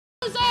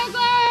So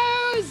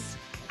close!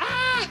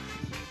 Ah!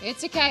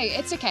 It's okay,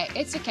 it's okay,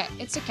 it's okay,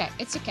 it's okay,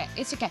 it's okay,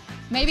 it's okay.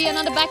 Maybe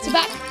another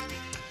back-to-back.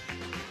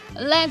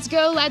 Let's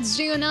go, let's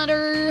do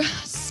another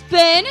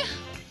spin.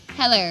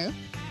 Hello.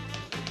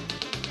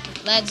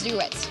 Let's do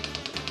it.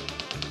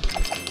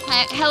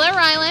 Hello,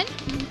 Rylan.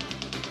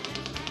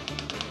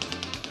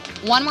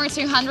 One more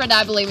 200,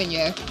 I believe in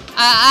you.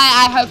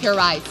 I hope you're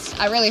right.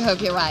 I really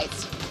hope you're right.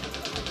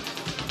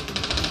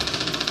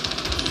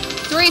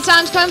 3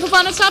 times coin flip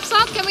on the top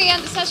slot. Can we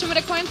end the session with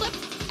a coin flip?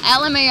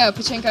 LMAO,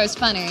 Pachinko is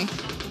funny.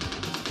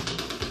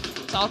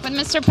 Talk with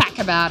Mr. Pack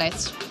about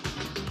it.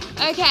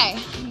 Okay,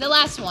 the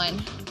last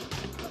one.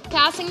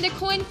 Passing the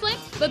coin flip,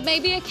 but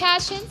maybe a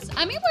cash-ins.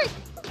 I mean, we're...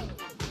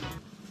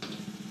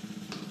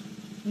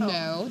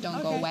 No,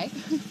 don't go away.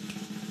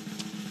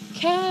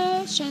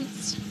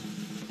 Cash-ins.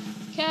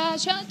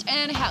 Cash out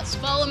and house.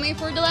 Follow me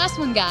for the last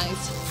one,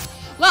 guys.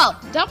 Well,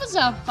 that was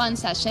a fun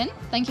session.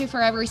 Thank you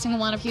for every single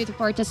one of you to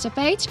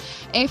participate.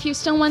 If you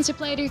still want to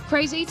play the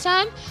crazy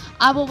time,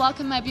 I will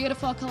welcome my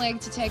beautiful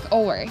colleague to take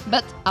over.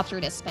 But after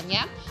this spin,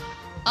 yeah?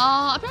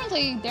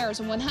 Apparently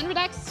there's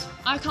 100x.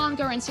 I can't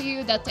guarantee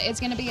you that it's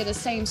going to be at the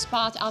same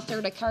spot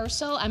after the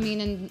carousel. I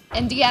mean,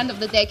 in the end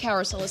of the day,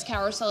 carousel.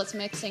 It's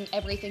mixing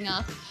everything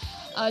up.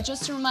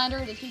 Just a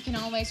reminder that you can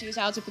always use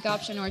auto pick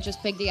option or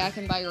just pick the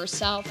icon by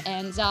yourself.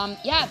 And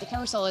yeah, the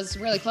carousel is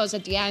really close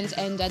at the end,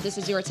 and this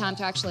is your time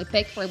to actually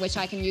pick for which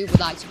icon you would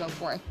like to go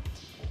for.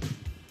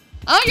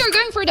 Oh, you're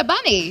going for the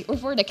bunny or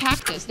for the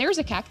cactus. There's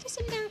a cactus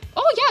in there?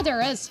 Oh yeah, there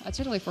is. I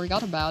totally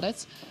forgot about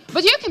it.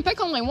 But you can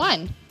pick only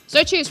one.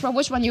 So choose for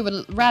which one you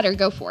would rather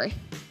go for.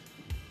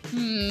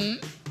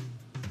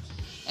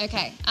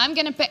 Okay, I'm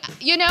gonna pick,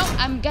 you know,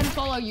 I'm gonna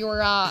follow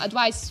your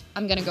advice.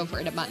 I'm gonna go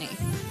for the bunny.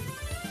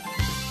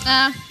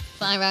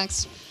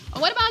 5x.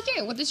 What about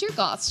you? What is your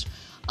cost?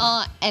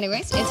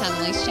 Anyways, it's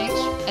Emily's change.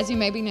 As you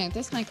maybe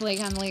noticed, my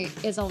colleague Emily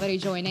is already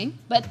joining.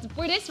 But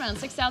for this round,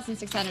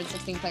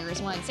 6,616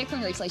 players won. So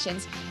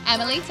congratulations.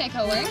 Emily, take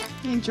over.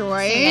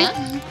 Enjoy.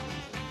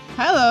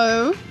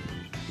 Hello.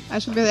 I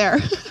should be there.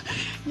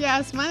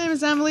 Yes, my name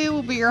is Emily.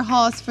 Will be your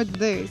host for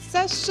today's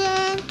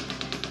session.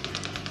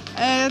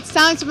 It's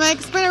time to make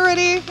a spin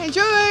ready.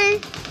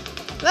 Enjoy.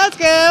 Let's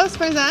go.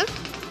 Spin time.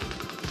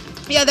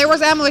 Yeah, there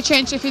was Emily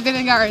change if you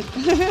didn't get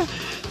it.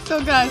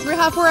 So guys, we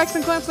have 4x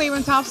and coin flip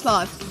in top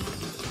slot.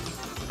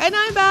 And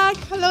I'm back.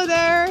 Hello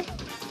there.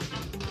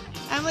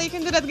 Emily, you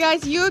can do that,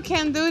 guys. You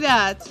can do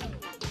that.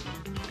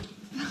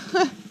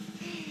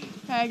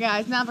 Hey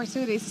guys, number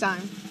 2 this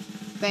time.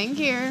 Thank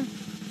you.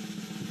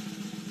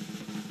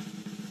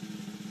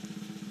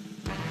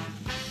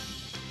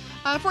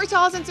 Uh,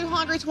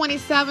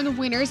 4,227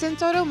 winners in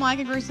total. My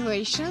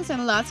congratulations,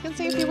 and let's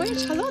continue if you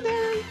wish. Hello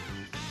there.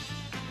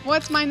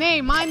 What's my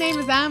name? My name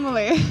is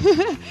Emily.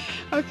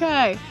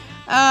 Okay.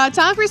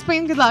 Time for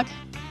spin. Good luck.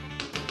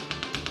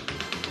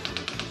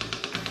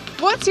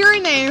 What's your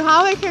name?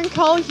 How I can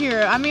call you?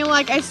 I mean,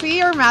 like, I see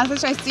your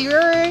message. I see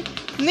your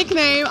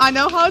nickname. I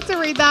know how to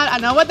read that. I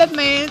know what that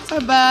means.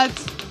 But,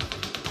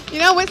 you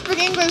know, we speak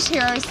English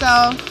here, so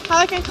how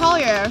I can call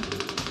you?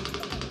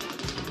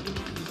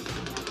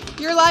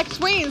 You're like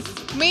twins.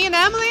 Me and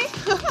Emily?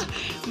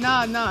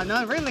 No,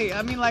 not really.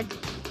 I mean, like,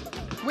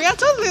 we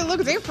totally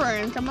look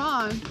different. Come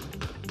on.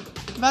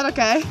 But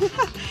okay.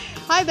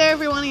 Hi there,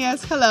 everyone.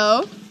 Yes,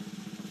 hello.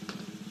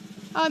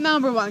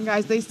 Number 1,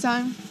 guys, this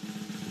time.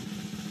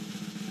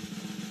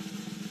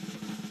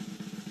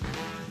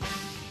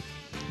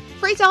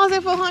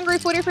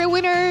 $3,443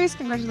 winners.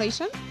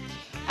 Congratulations.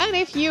 And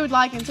if you would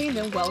like to continue,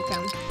 then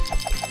welcome.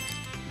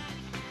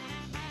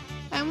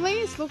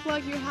 Emily, it looks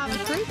like you have a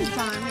crazy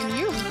time, and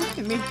you look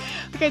at me.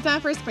 Okay, time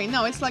for a spin.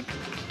 No, it's like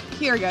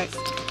here, guys.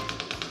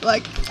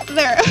 Like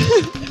there.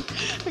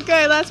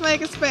 Okay, let's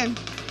make a spin.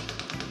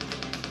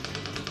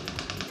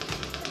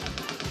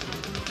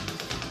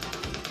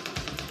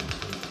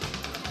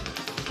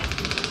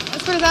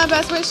 Let's put it down.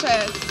 Best wishes.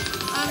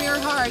 I'm your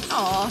heart.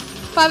 Aw.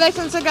 5x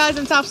and 2 guys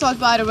in top slot,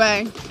 by the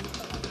way.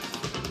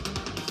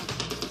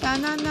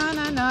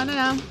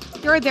 No.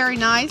 You're very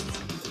nice.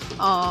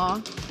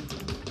 Aw.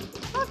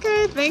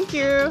 Okay, thank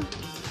you.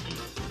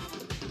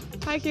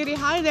 Hi, cutie.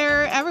 Hi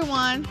there,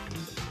 everyone.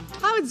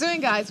 How it's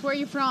doing, guys? Where are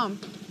you from?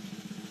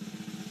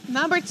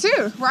 Number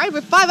 2, right?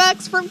 With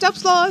 5x from top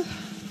slot.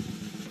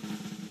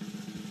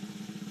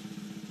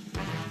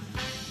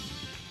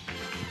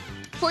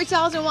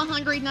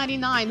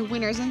 $4,199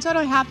 winners in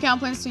total. Half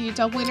compliments to you,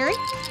 top winner.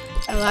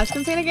 And let's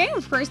continue the game,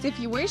 of course, if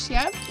you wish.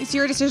 Yeah, it's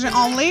your decision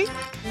only.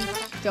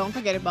 Don't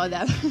forget about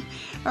that.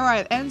 All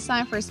right, and it's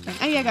time for a spin.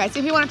 And yeah, guys,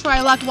 if you want to try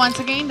luck once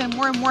again, then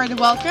more than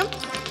welcome.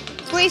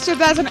 Place your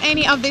bets on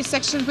any of these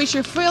sections which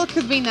you feel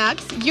could be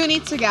next. You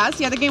need to guess.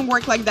 Yeah, the game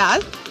works like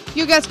that.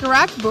 You guess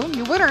correct, boom,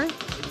 you winner.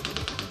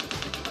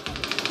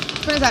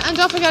 And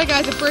don't forget,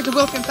 guys, if we're the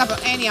wheel can stop on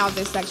any of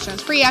these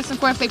sections. Free X and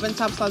coin flip and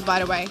top slot, by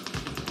the way.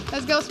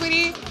 Let's go,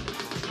 sweetie.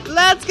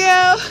 Let's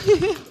go.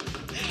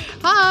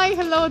 Hi,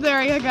 hello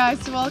there, yeah,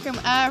 guys. Welcome,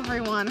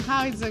 everyone. How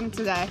are you doing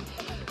today?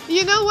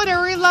 You know what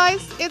I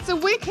realized? It's a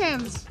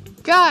weekend.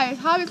 Guys,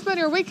 how do you spend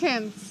your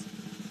weekends?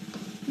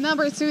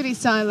 Number 2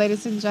 this time,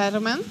 ladies and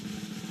gentlemen.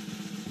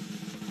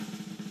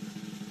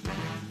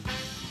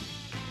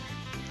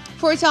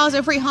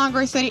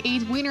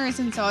 4,338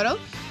 winners in total.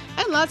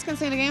 And let's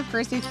continue the game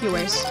first if you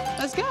wish.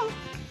 Let's go.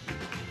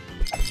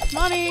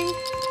 Morning.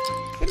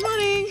 Good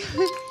morning.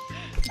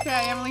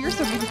 Okay, Emily, you're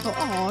so beautiful.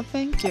 Oh,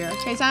 thank you.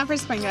 Okay, time for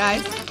spin,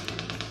 guys.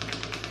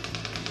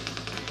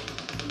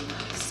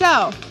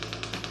 So,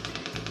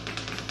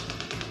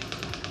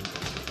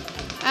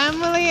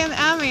 Emily and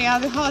Emmy are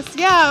the hosts.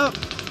 Yeah,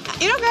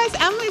 you know, guys,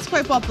 Emily is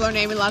quite popular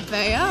name in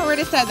Latvia. I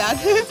already said that.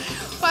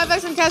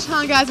 5x in cash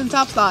hunt, guys, in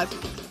top slot.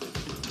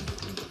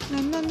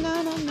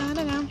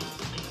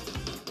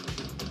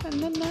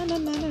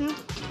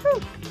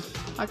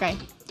 Okay.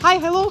 Hi,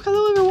 hello,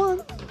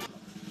 everyone.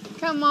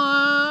 Come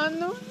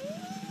on.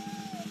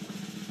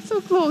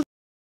 So close.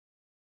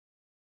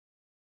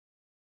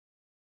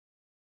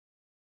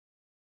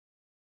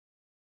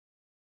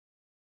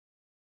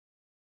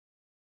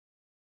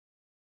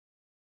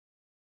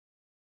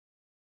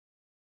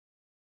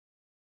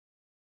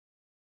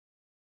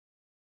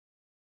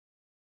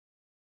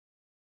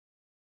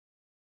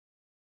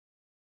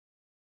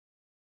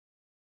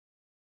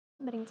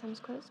 Betting time's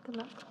close. Good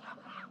luck.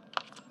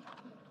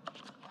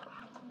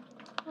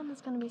 And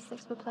there's going to be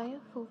 6 per player,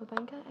 4 for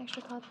banker,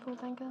 extra card for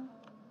banker,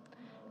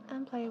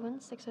 and player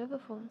wins 6 over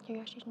 4.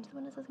 Congratulations to the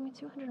winners. There's going to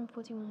be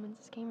 241 wins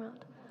this game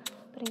round.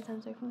 Betting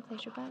time's open.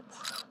 Place your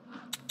bets.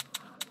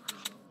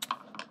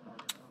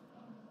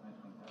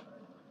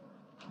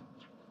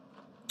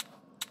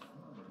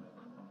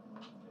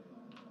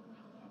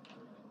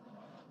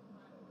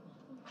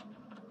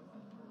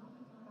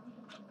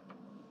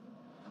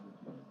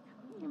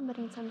 And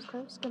betting time's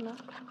close. Good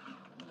luck.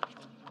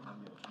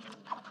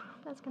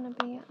 That's going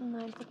to be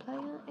 9 for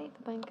player, 8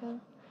 for banker.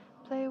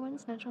 Player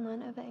wins natural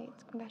 9 over 8.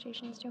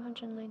 Congratulations,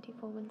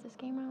 294 wins this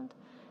game round.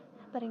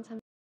 Betting time.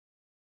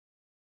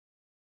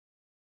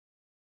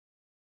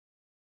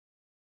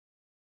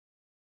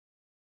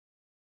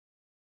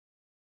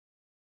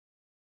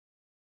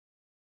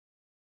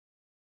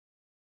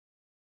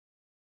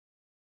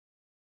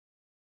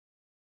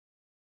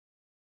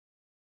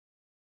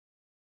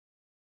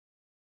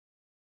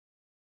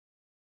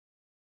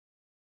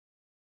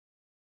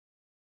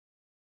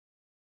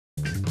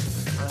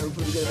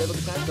 Hopefully we get able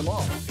to catch them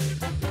all.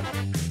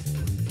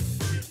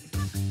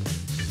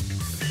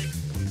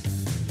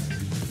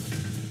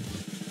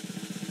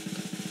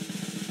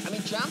 I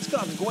mean, Chance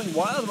Card's going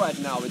wild right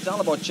now. It's all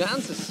about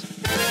chances.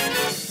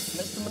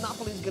 Mr.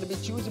 Monopoly is going to be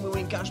choosing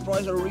between cash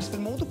prize or a respin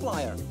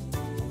multiplier.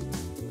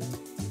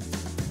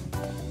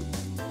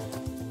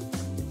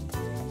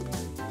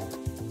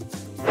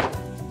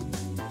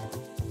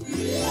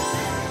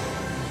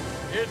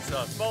 It's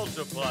a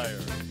multiplier.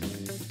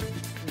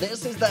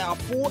 This is the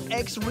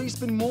 4x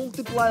respin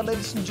multiplier,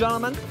 ladies and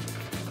gentlemen.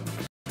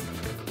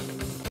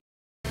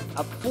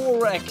 A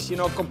 4x, you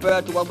know,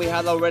 compared to what we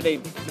had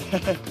already.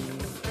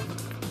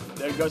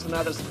 There goes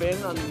another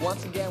spin, and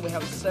once again we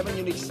have 7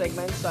 unique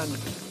segments, and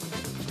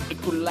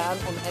it could land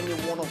on any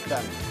one of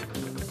them.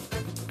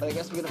 But I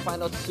guess we're gonna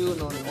find out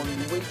soon on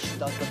which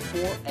does the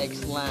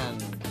 4x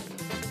land.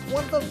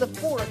 What does the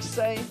 4x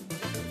say?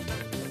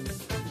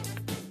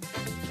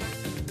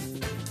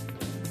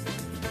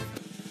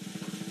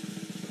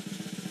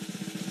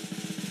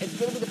 It's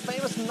going to be the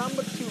famous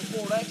number 2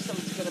 4x, so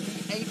it's going to be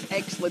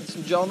 8x, ladies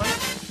and gentlemen.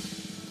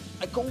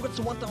 A congrats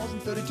to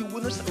 1,032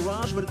 winners,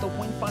 Raj with a top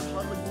win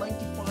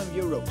 595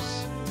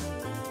 euros.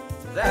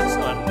 That's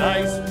a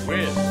nice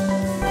win.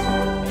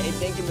 Hey,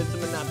 thank you, Mr.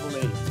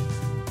 Monopoly.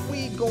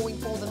 We going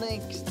for the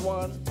next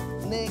one.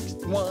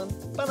 Next one.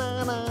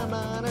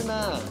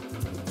 Ba-na-na-na-na-na.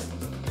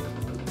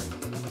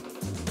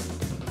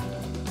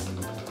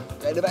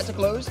 Okay, the bets are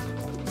closed.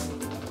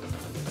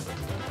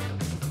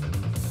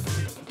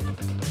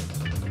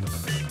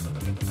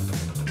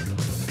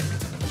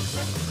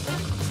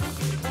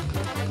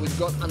 We've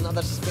got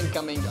another spin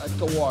coming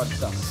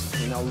towards us,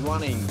 you know,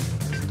 running.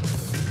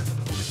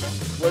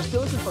 We're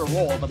still looking for a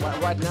roll, but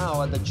right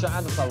now the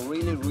chances are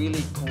really,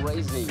 really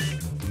crazy.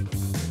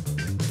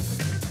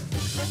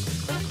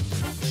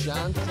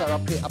 Chances are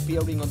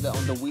appearing on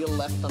the wheel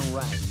left and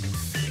right.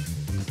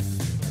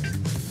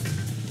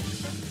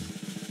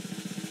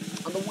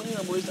 And the winning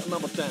number is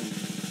number 10.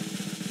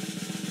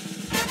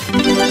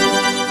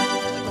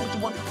 Going to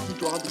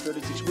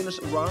 1,236 winners,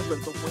 Raj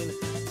with top win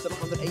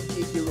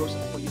 788 euros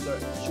for user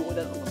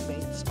Jordan on the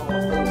main spot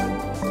of those.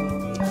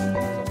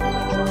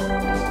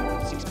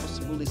 6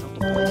 possibilities of the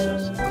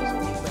placers. These are the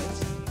bets.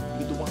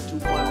 With the 1, 2,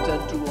 5,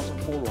 10, 2 rolls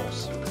and 4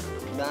 rolls.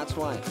 That's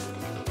right.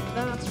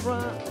 That's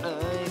right.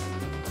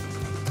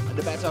 And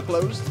the bets are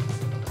closed.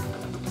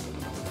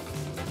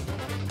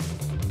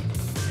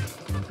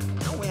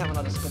 Now we have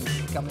another spin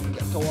coming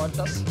towards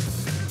us.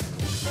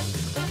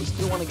 We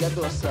still want to get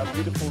those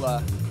beautiful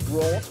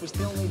rolls. We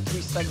still need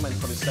 3 segments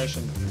for this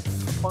session.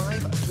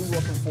 5, 2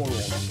 rolls and 4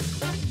 rolls.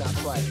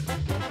 That's right.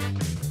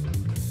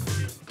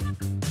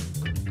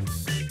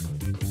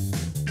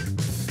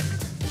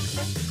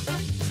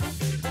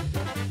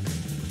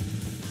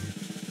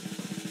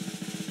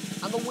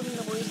 And the winning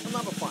number is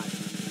number 5.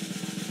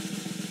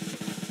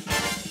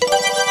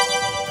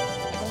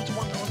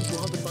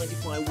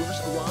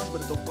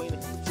 to win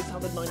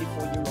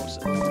 694 euros.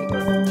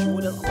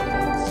 Jordan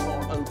underpants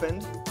are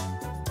opened.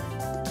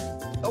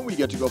 And we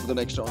get to go for the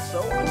next round.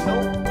 So,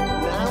 no,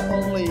 now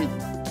only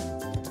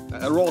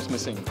a roll's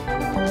missing.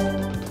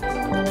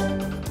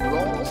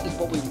 Rolls is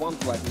what we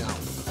want right now.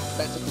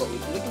 That's a blow.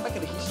 Looking back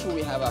at the history,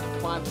 we have a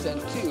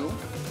 5-10-2,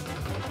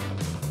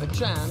 a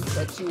chance,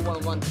 a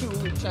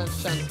 2-1-1-2,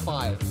 chance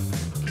 5.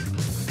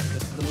 This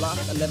is the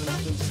last 11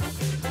 strings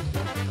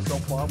so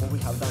far, what we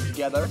have done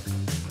together.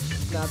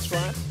 That's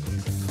right.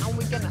 And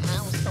we're gonna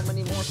have so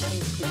many more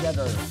strings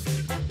together.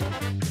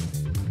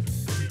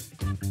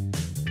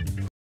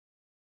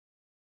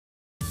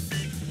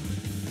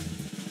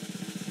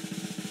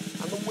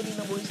 And the winning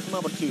number is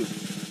number 2.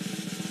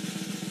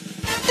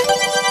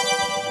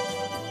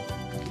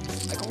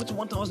 I come to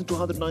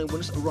 1,209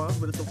 winners around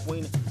with a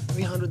win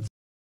 300.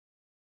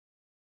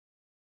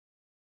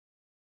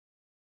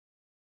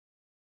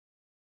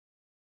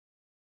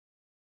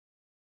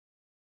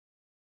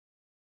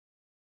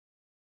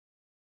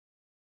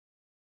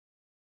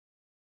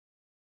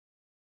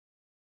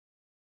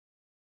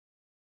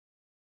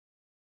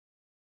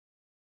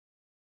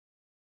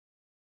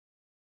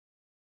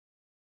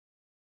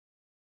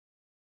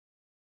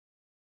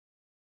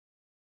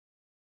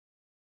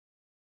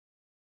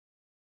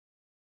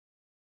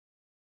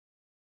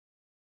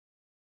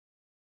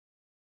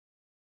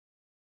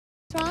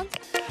 Round?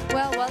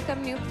 Well,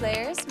 welcome new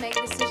players. Make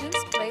decisions.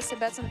 Place a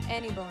bet on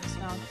any bonus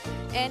round.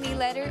 Any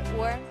letter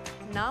or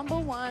number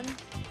 1.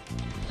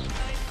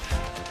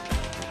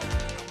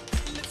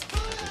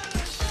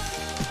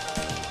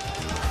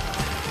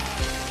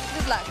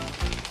 Good luck.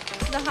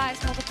 The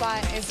highest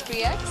multiplier is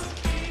 3x.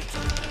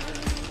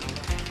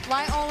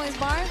 Why always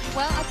bar?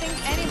 Well, I think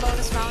any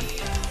bonus round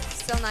is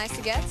still nice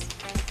to get.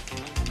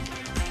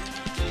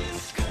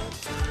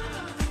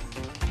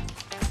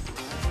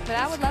 But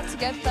I would love to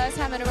get third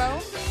time in a row,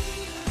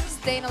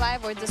 Staying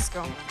Alive or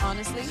Disco,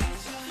 honestly.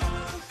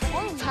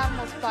 Or we have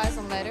multipliers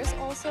on letters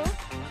also.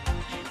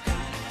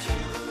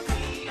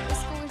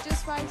 Disco is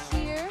just right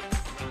here.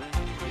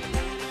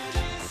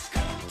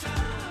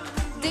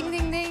 Ding,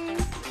 ding, ding.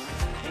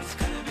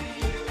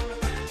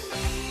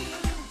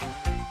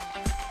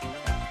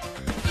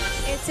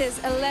 It is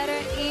a letter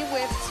E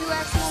with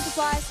 2x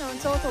multipliers, so in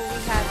total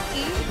we have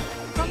E.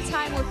 From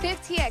time with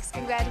 50x.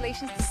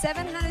 Congratulations to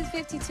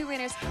 752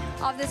 winners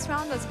of this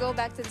round. Let's go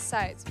back to the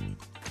side.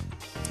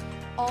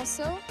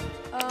 Also,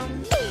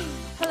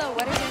 hello,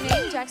 what is your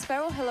name? Jack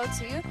Sparrow, hello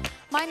to you.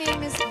 My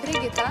name is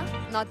Brigitta,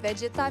 not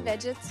Vegeta,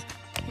 Veget.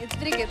 It's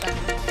Brigitta.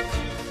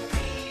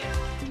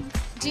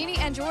 Jeannie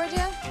and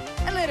Georgia,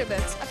 a little bit,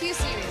 a few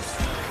series.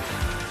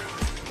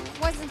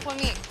 Wasn't for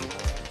me.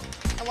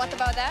 And what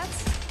about that?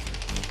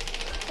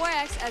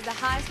 4x as the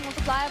highest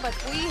multiplier, but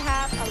we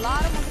have a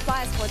lot of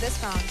multipliers for this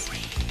round.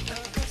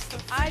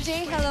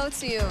 RJ, hello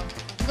to you.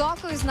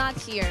 Goku is not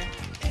here.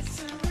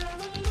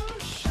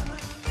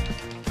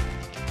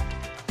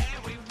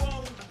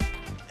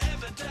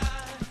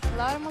 A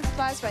lot of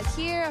multipliers right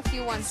here, a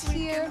few ones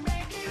here.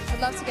 I'd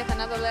love to get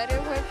another letter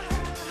with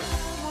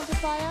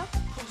multiplier.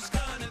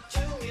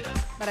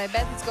 But I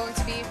bet it's going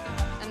to be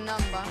a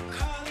number.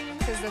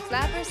 Because the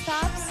flapper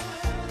stops.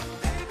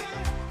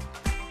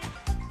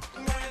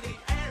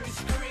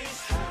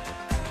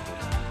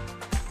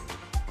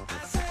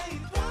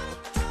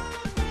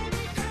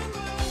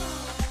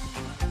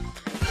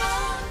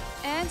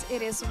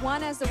 It is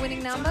 1 as the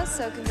winning number,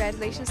 so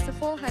congratulations to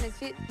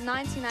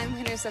 499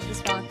 winners of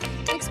this round,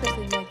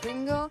 especially like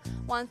Gringo,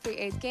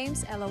 138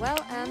 Games, LOL,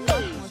 and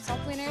more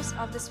top winners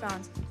of this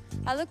round.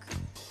 I look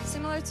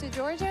similar to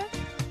Georgia?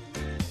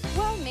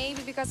 Well,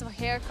 maybe because of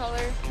hair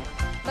color,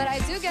 but I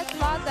do get a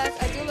lot that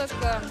I do look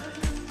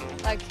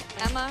like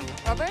Emma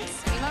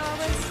Roberts,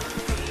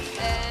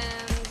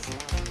 and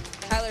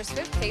Taylor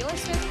Swift,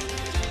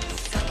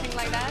 something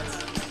like that.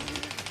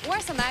 Or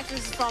some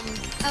actors from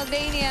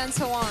Albania and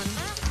so on.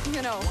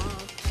 You know.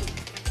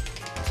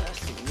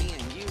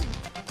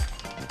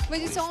 But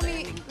you told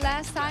me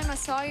last time I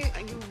saw you,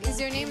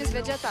 your name is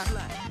Vegeta.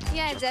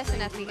 Yeah,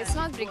 definitely. It's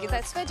not Brigitte,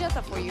 it's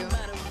Vegeta for you.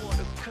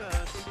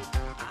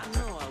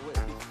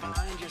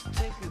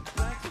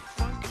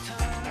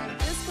 And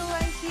Disco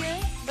right here,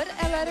 but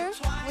a letter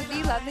would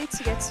be lovely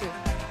to get to.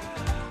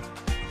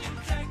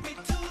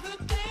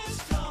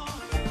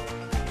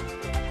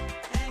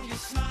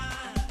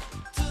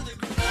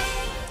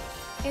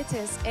 It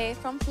is A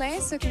from play,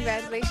 so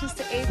congratulations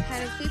to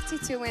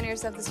 852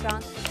 winners of this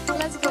round. Now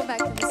let's go back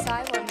to the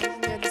side while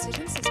making your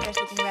decisions,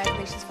 especially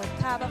congratulations for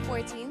Taba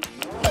 14,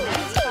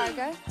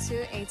 Farga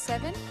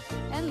 287,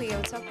 and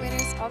Leo, top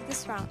winners of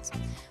this round.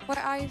 Where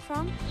are you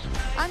from?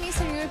 I'm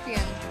Eastern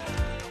European.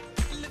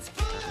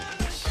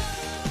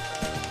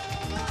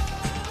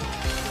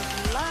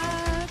 Good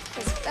luck,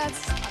 because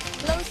that's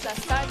close.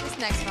 Let's start this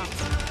next round.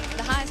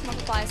 The highest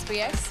multiplier is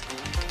 3x.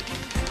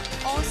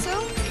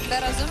 Also,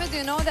 Berazumi, do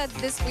you know that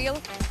this wheel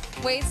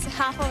weighs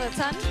half of a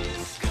ton?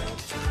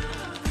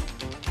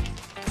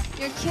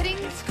 You're kidding?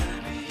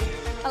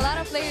 A lot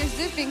of players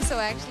do think so,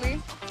 actually.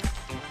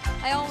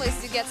 I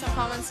always do get some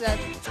comments that,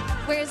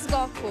 where's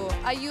Goku?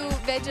 Are you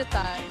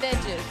Vegeta?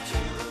 Veget?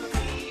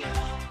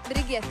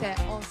 Brigitte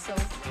also.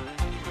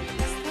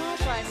 Start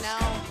right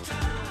now.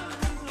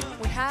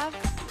 We have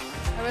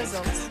a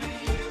result.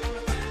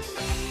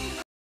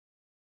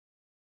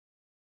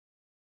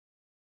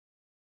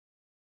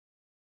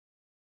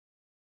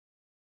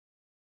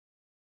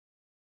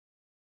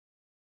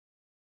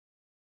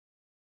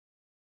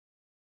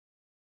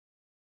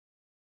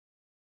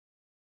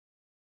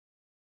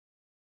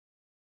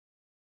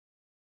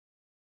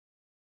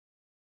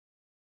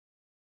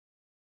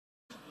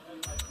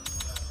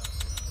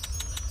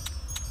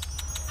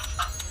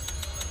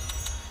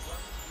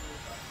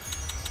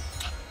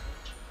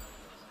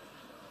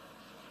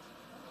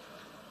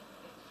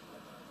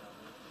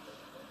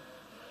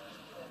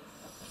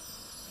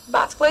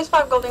 Bats plays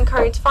 5 golden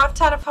cards, 5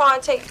 10 of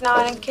hearts, 8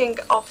 9 and king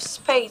of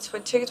spades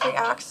with 2 3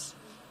 axes.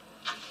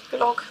 Good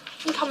luck.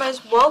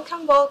 Incomers,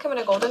 welcome, welcome, and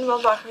a golden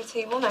well baccarat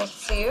table. Nice to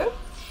see you.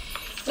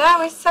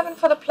 Now it's 7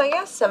 for the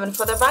player, 7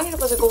 for the bank.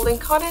 It was a golden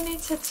card and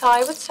it's a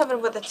tie with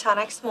 7 with the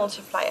 10x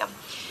multiplier.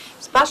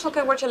 Special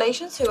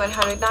congratulations to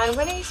 109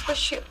 winners.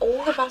 Wish you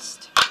all the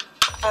best,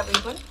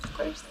 everyone, of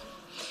course,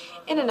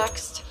 in the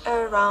next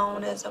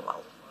round as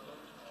well.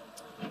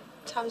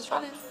 Time's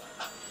running.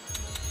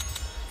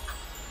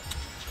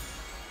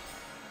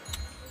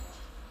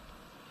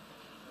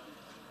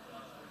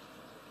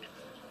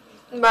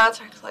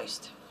 Bats are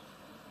closed.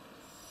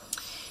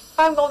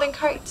 5 golden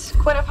cards,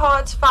 queen of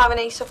hearts, 5 and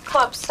ace of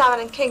clubs,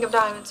 7 and king of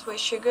diamonds.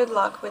 Wish you good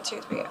luck with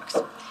 2 3 X.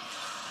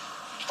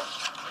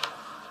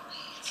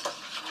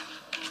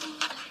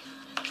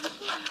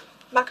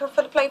 Backer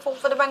for the play, 4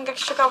 for the bank,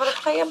 extra cover the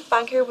player.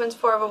 Banker wins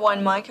 4 over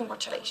 1. My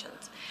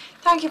congratulations.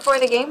 Thank you for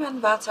the game,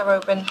 and bats are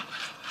open.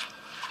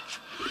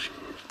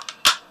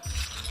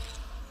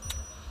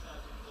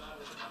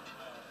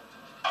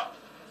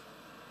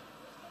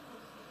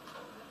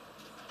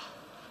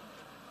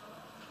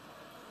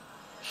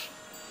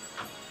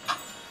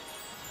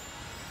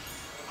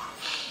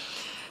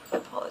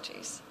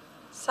 Apologies.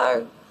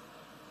 So,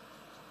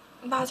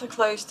 bats are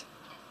closed.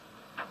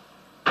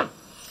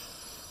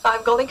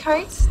 5 golden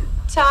cards,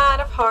 10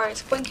 of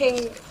hearts, queen,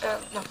 king,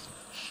 no,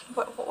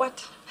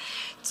 what?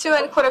 2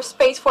 and quarter of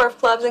spades, 4 of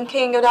clubs, and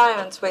king of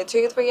diamonds with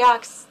 2 3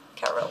 X,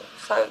 Carol.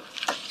 So,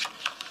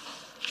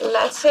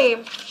 let's see.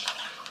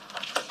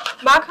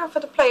 Backer for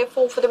the player,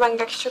 4 for the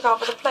bank, extra card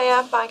for the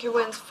player. Banker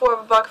wins 4 of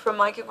a buck from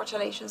Mike.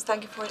 Congratulations,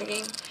 thank you for the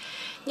game.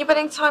 Your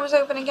betting time is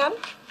open again.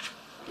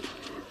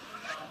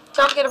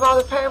 Don't forget about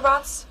the pair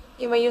bats.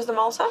 You may use them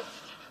also.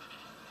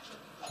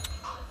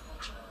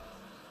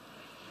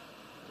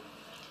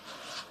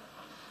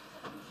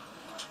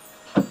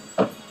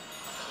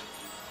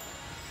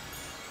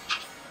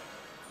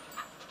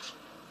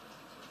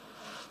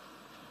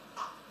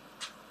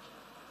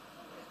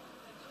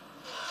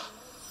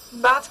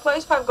 Bats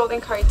close, 5 golden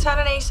cards, 10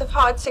 and ace of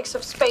hearts, 6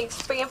 of spades,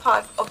 3 and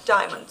 5 of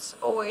diamonds.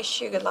 Always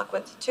you good luck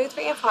with 2,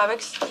 3 and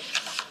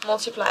 5x.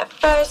 Multiplier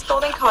first,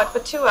 golden card for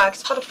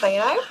 2x for the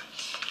player now.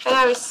 And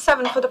now is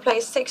 7 for the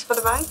player, 6 for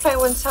the bank. Player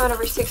wins 7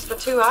 over 6 for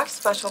 2x.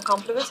 Special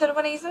compliment to the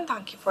winners and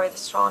thank you for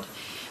this round.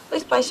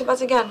 Please place your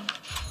bets again.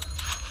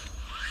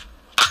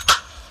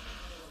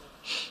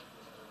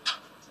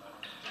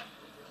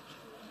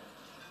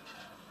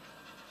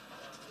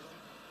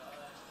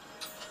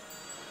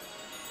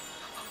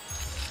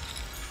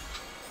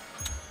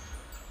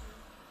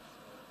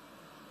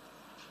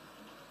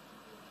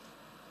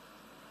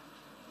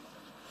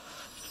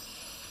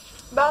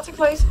 About to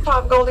close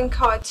 5 golden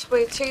cards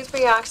with 2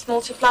 3x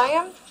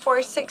multiplier,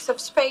 4 6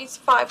 of spades,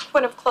 5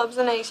 queen of clubs,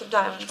 and ace of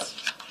diamonds.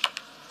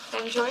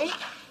 Enjoy.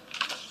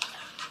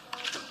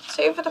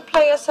 2 for the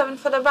player, 7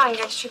 for the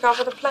bank, extra card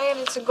for the player, and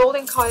it's a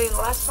golden card in the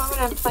last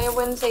moment, and player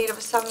wins 8 over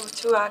 7 with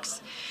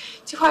 2x.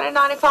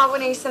 295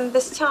 winners, and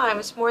this time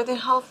it's more than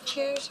half of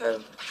you,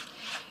 so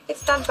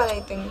it's not bad,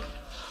 I think.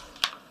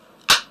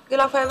 Good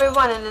luck for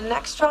everyone in the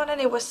next round, and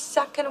it was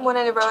second one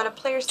in a row on the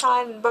player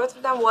side, and both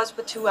of them was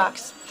with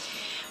 2x.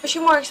 Wish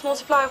you more X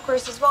multiply, of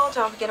course, as well.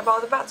 Don't forget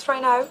about the bets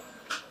right now.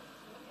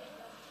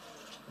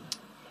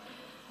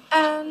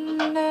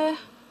 And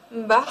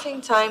betting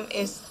time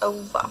is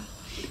over.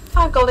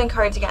 5 golden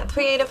cards again.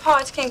 3 8 of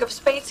hearts, king of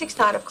spades, 6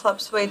 9 of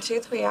clubs with 2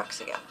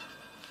 3x again.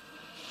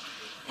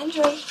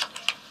 Enjoy.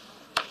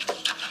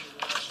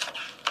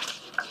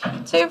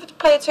 2 for the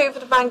player, 2 for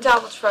the bank,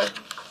 double throw.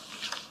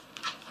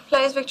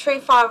 Player's victory,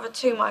 5 over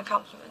 2, my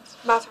compliments.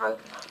 Batter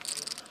open.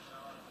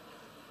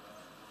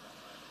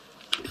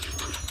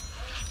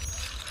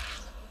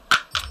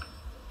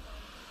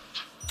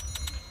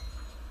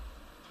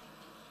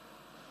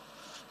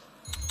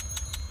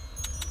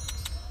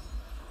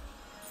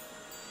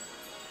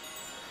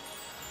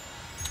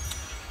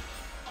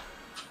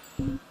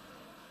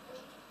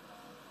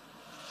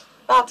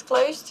 That's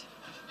closed.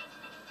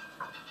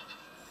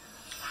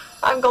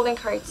 5 golden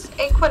cards,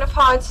 8 queen of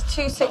hearts,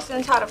 2 6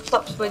 and 10 of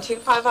clubs with 2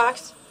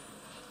 5x.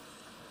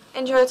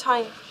 Enjoy your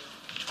time.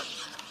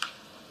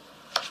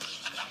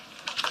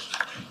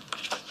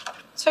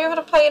 2 for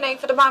the player and 8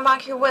 for the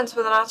bank who wins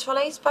with a natural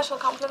 8. Special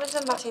compliments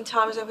and betting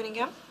time is opening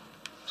again.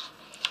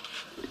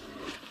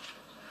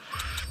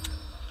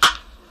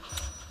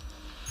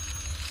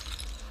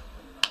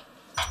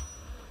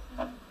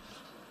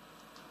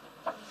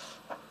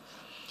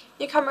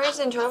 Newcomers,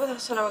 enjoy with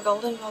us on our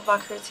golden ball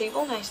baccarat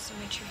table. Nice to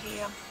meet you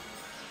here.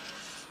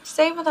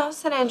 Stay with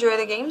us and enjoy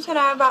the game. So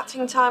now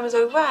batting time is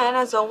over, and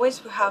as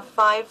always we have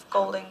 5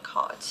 golden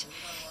cards.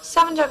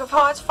 7 jack of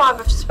hearts, 5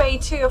 of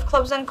spades, 2 of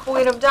clubs and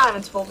queen of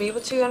diamonds will be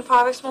with 2 and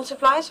 5x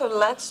multiply, so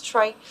let's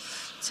try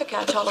to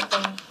catch all of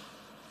them.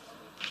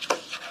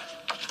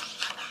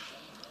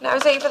 Now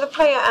it's 8 for the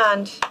player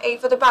and 8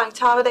 for the bank.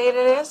 Time of the 8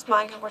 it is.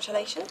 My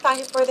congratulations. Thank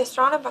you for this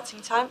round of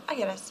batting time.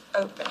 Again, it's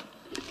open.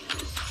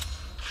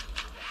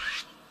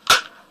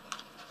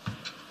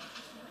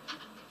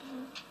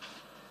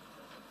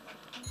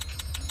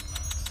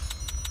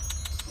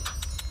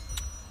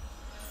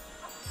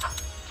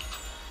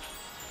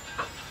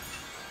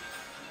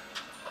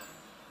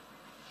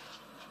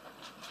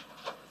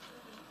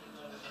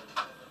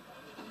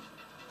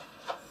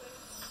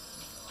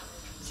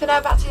 So now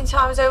batting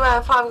time is over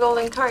and 5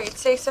 golden cards.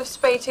 6 of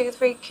spades, 2,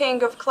 3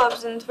 king of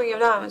clubs and 3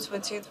 of diamonds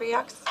with 2,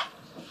 3x.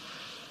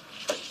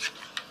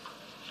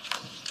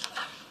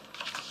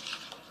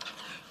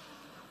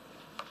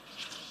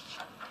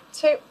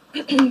 So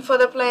for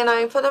the player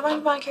 9 for the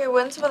bank who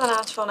wins with a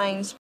natural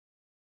 9.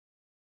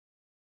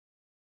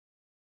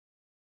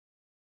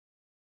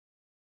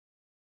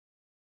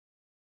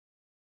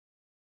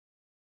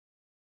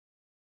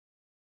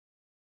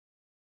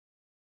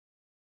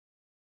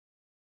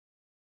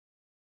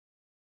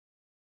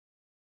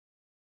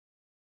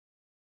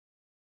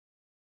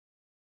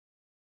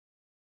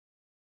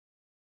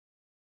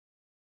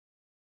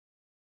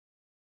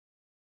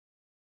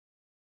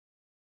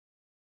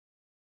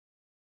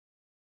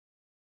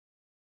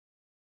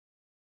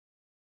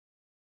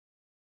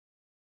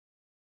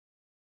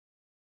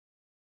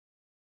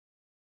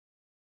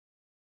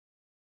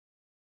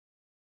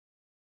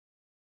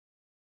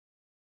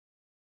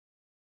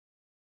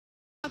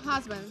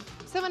 Husband.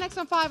 7x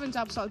on 5 in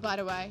top shot, by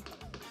the way.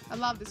 I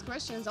love these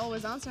questions.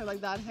 Always answer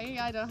like that. Hey,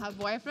 I don't have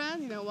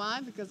boyfriend. You know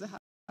why? Because I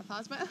have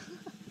husband.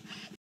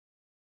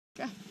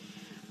 Okay.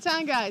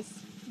 10, guys.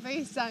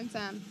 Base time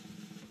 10.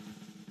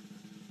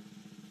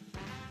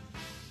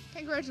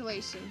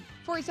 Congratulations.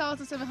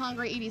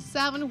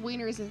 4,787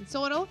 winners in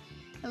total.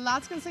 And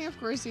lots can say, of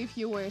course, if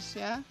you wish,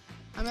 yeah?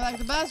 I mean, like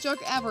the best joke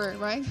ever,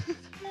 right?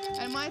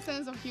 And my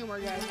sense of humor,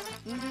 guys.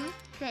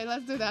 Okay,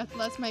 let's do that.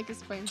 Let's make a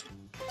spin.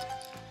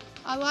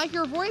 I like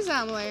your voice,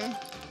 Emily.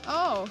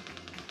 Oh.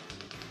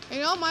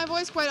 You know, my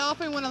voice quite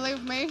often when I live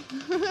with me.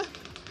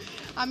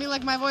 I mean,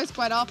 like, my voice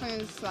quite often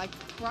is, like,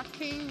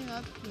 cracking,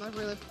 not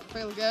really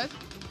feel good.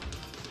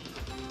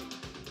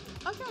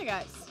 Okay,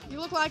 guys. You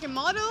look like a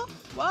model?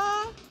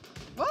 What?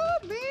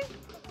 What, me?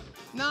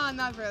 No,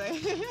 not really.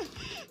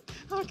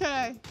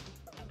 Okay.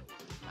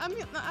 I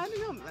mean, I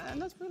don't know,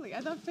 not really.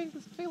 I don't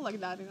feel like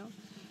that, you know.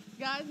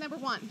 Guys, number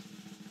 1.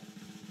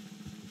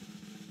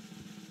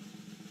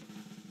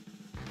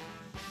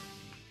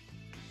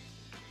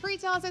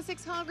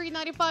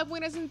 $3,695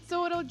 winners in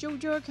total.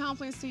 Jojo,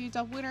 compliments to you,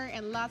 top winner,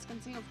 and let's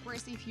continue, of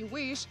course, if you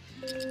wish.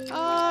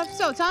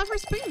 So time for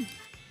spin.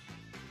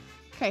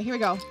 Okay, here we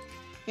go.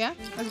 Yeah,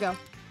 let's go.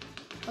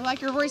 I like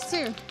your voice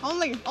too.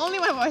 Only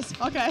my voice.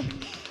 Okay.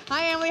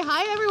 Hi, Emily.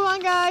 Hi, everyone,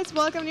 guys.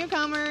 Welcome,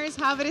 newcomers.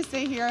 Happy to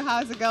stay here.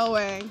 How's it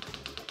going?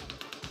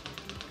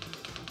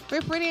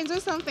 We're pretty into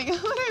something.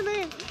 What do you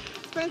mean?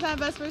 Spend time,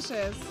 best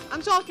wishes.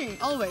 I'm talking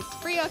always.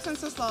 Free X on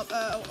 2 slot.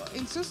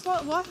 In 2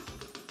 slot. What?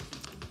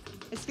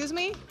 Excuse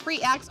me?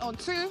 3x on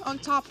 2 on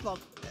top slot.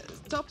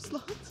 Top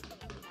slot?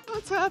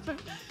 What's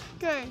happened?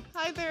 Okay.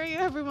 Hi there,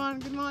 everyone.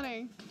 Good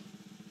morning.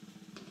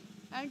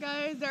 And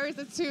guys, there is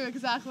a 2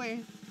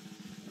 exactly.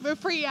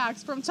 With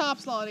 3x from top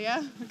slot,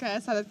 yeah? Okay, I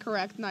said it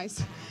correct.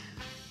 Nice.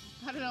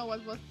 I don't know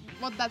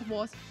what that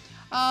was.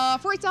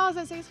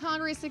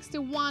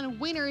 4,661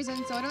 winners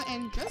in total,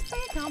 and just say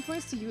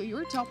compliments to you,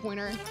 your top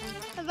winner.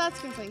 And that's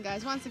consent,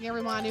 guys. Once again,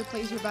 remind you,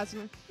 place your bets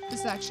in the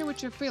section,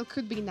 which you feel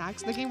could be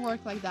next. The game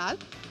works like that.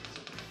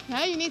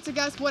 Okay, you need to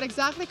guess what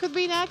exactly could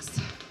be next.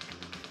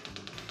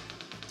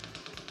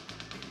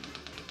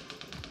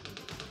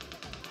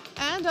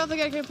 And don't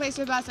forget to place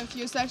your bets in a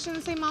few sections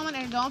at the same moment,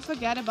 and don't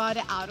forget about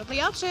the out of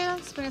the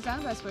option. Spin it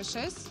down, best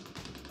wishes.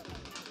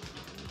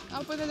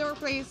 Open the door,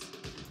 please.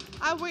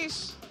 I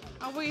wish,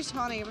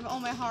 honey, with all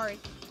my heart.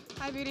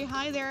 Hi, beauty.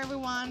 Hi there,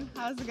 everyone.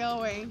 How's it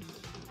going?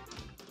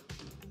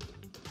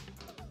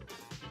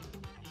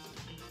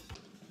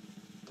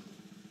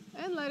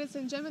 And ladies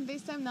and gentlemen,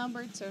 this time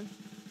number 2.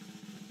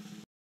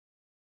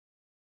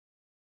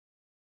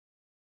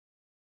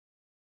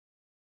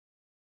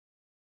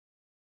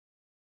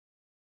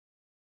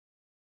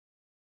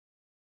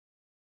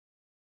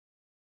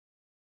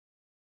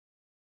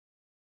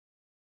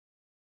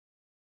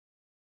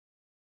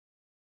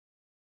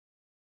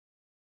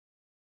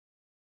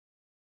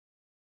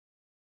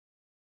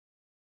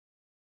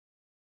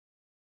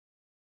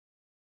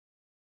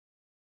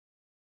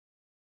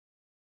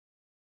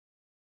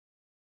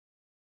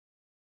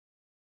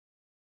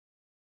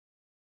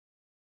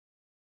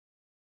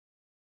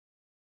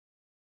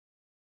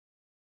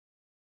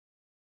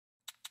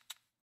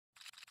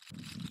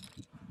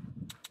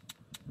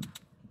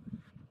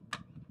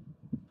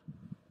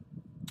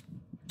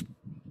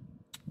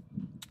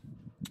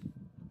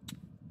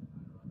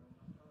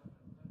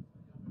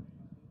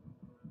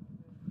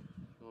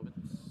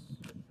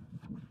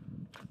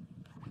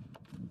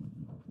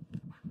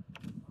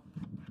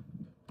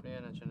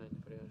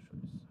 勝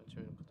利です。8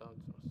名の方は打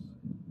ちます。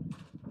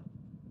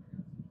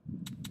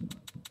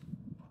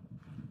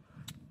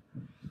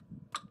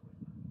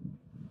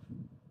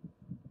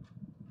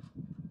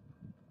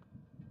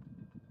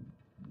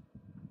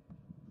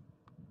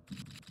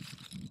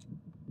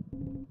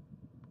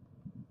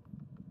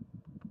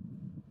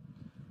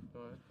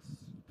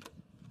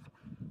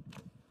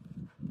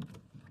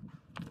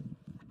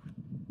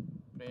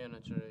プレイヤー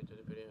ナチュラルレート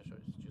でプレイヤー勝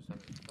率13名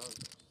の方は打ち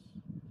ます。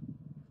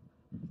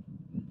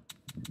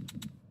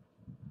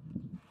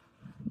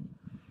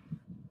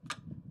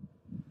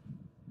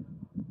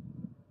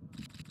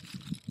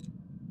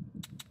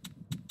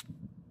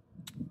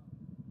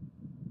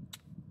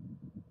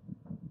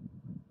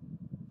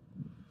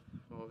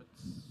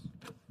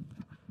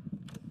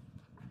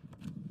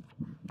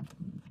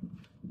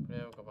プレイ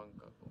ヤーがバン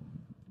カー5。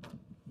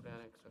プレイヤ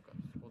ーネックス赤。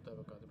スポーター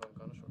バカーでバン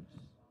カーの勝利です。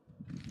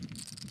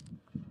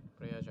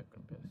プレイヤージャック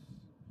のペース。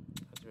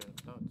8名の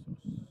方は打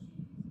ちます。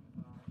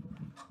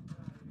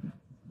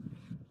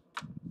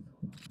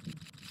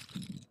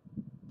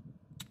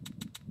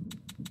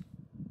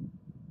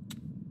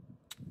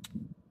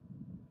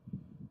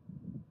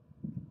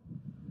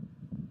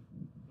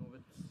ノーベ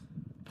ッツ。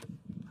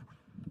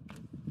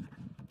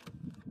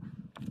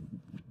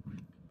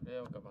プレイ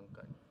ヤーがバン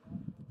カーに。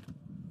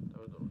ダ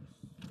ブルドローです。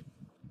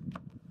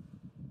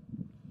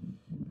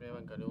プレイヤー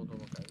バンカー両方とも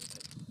変えるタイプで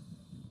す。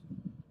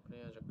プレ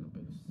イヤージャックのペ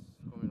ース。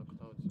5名の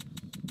方を打ちます。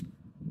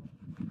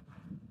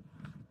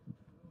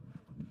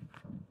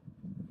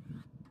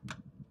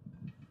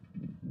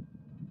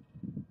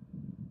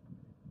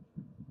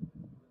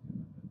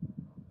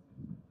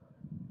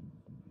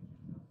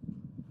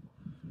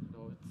ノ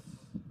ーベッツ。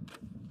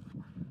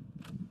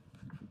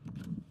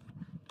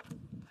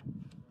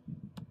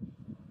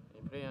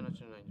プレイヤーの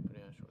中内でプレ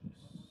イヤー勝利で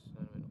す。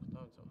7名の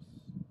方を打ちます。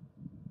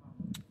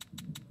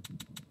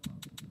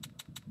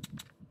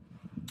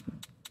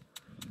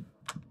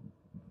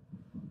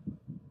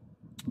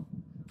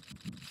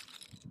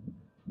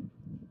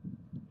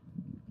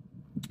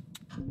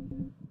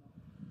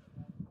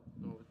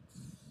ノーベッツ。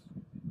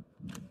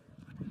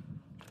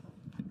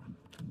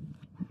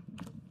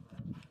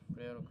プ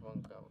レイヤー6バ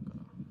ンカーか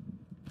ら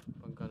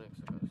バンカーのエク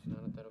サから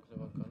7対6で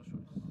バンカーの勝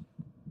利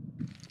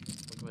で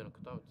す。6名の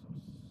方を打ちま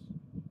す。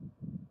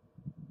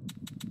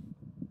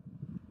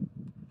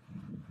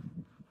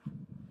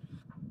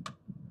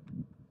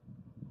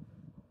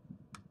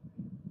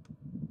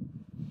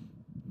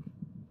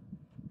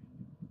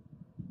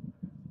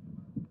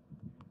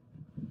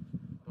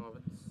ノーベ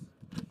ッツ。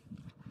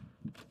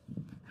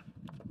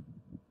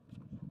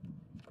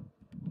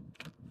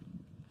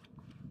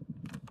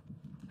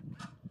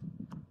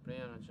プレイ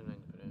ヤーの中内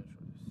でプレイヤー勝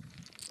利です。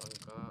バン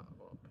カー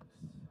5ペ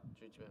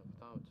ース。11名の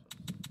方を打ちま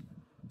す。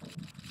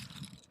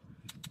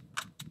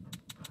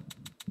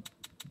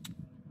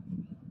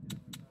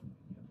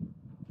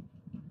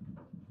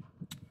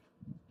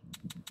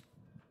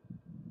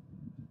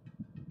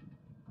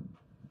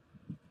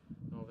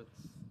ノーベッ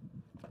ツ。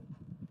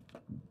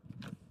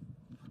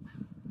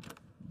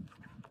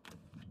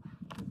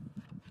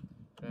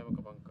プレイヤー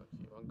バンカーキ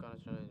ー。バンカーの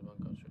中内でバン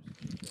カーの勝利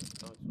です。11名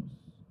の方を打ちます。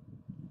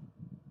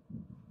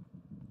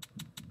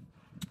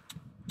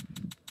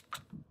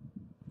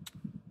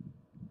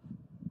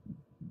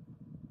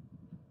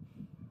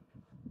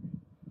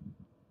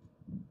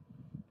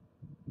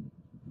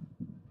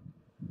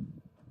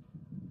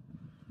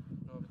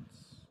ノーベッツ。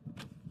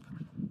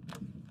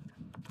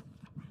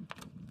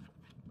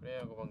プレイ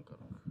ヤー5バンカー6。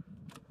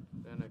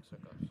プレイヤーのエクサ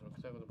カー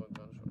6対5でバン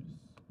カーの勝利で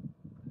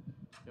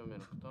す。4名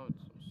の方を打ち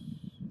ます。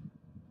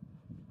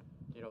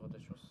ディーラーが出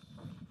します。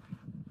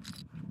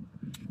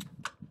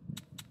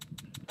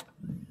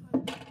お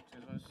疲れ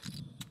様です。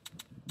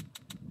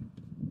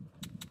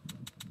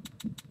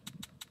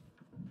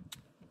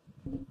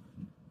よ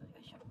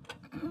いしょ。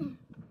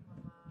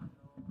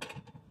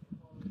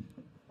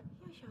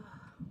よいしょ。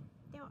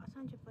では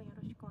30分よ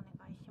ろしくお願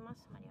いしま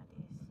す。マリアで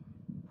す。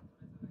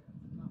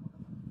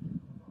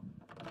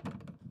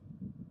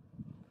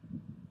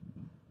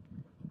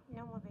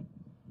ノーマベッ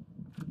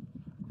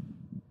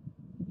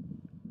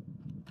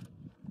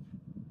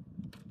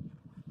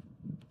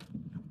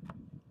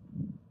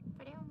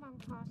プレイヤーバン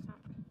カー3。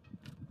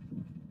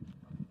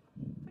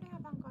プレイヤ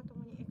ーバンカーと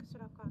もにエクスト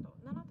ラカード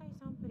7対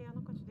3プレイヤー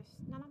の勝ちです。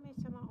7名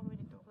様おめ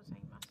でとうござ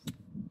います。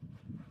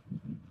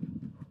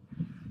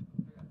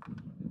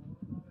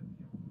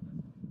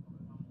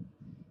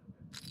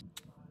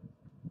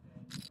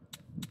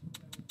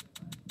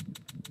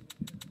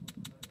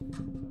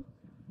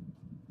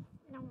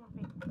ノーマ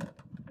ベッ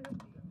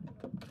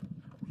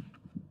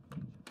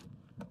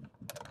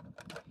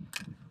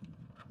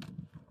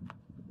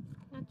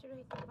ナチュラ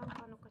ルエイトバンカ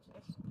ーの勝ち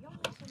です。4名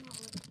様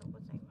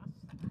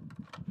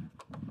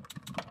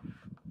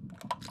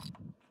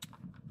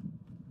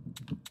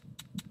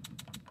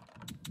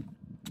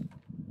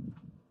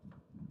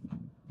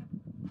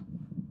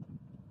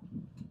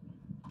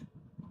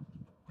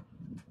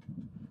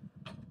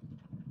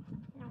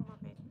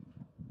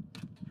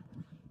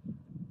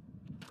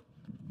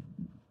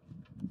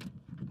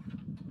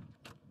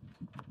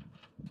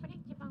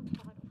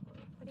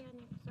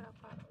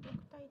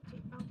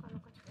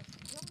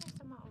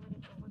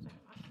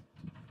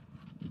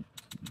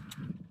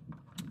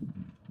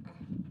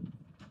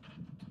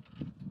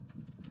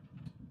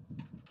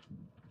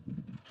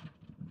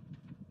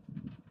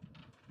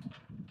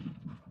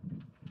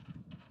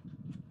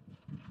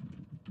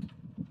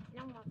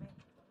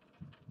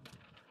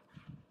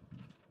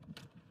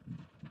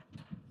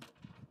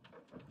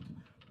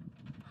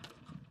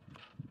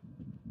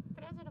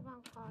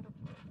番カー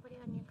6、プレイ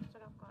ヤーにエクスト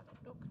ラカー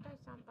ド、6対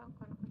3番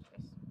カーの勝ち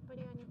です。プ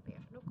レイヤー2ペ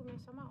ア、6名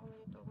様おめ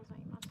でとうござい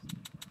ます。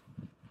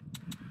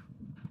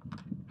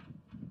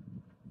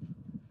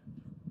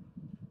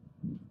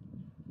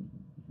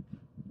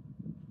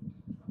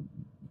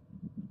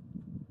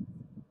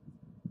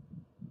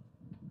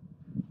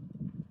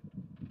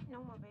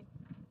ノーマベ。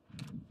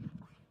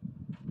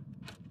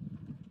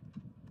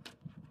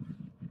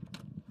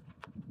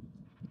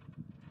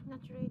ナ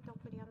チュレート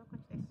プレイヤーの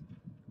勝ちです。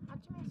8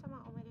名様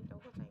おめでとう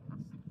ございま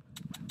す。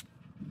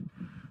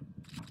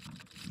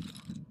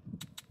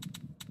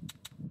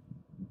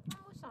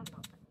おさんだ。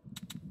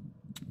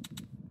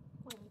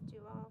こんにち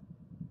は。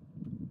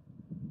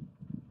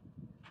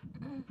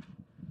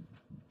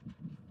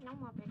ノー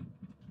マベ。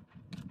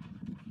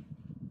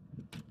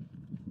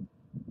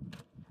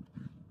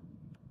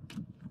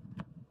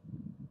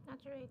ナ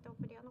チュレート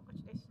プレイヤーの勝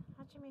ちです。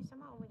8名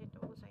様おめでと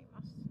うござい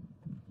ます。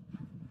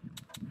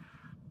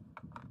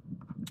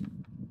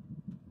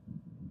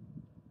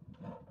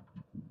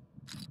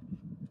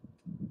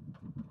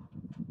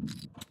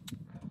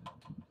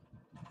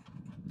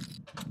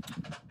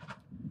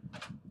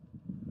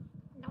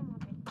ノーマ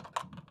ベ。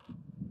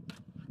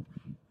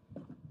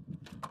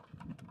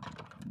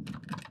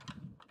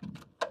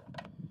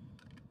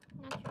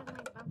ナチュラルナ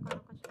インバンカー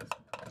の勝ちです。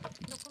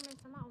6名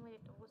様おめで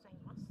とうござい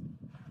ます。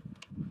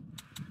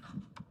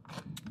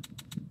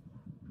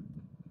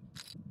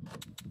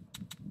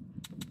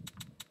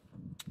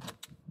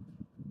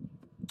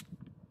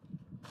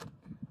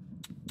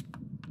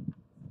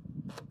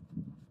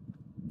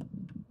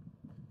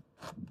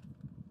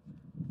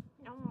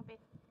ノーマベ。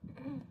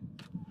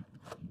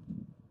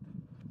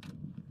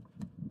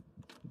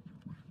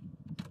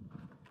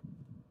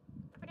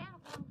プレイヤーの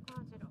バンカ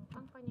ー0、バ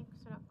ンカーにエク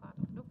ストラカー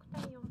ド、6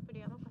対4プレ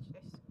イヤーの勝ち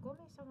です。5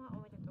名様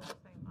おめでとうご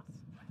ざいます。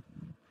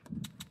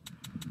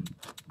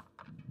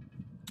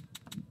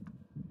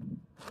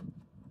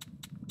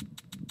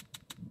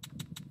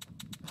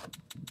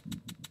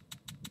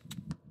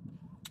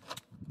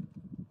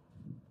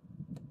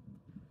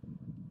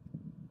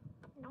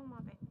ノー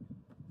マベ。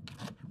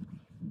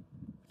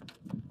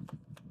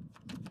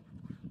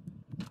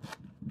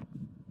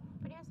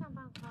プレイヤー3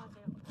バンカー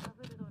0、ダ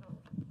ブルドロー、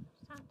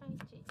3対1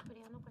プレ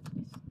イヤーの勝ち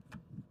です。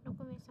6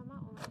名様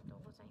おめでとう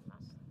ございま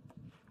す。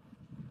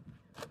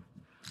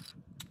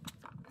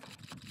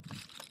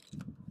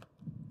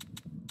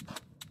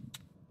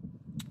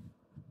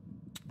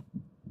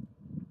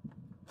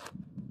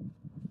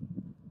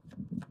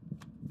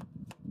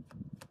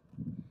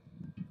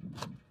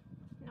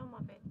ノーマ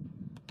ベ。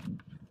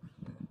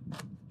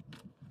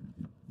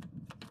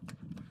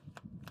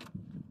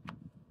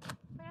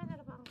プレイヤー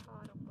0バンカ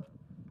ー6、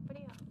プ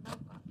レイヤーバン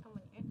カーとも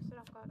にエクスト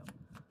ラカード、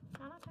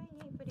7対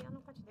2プレイヤーの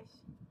勝ちで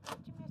す。8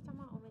名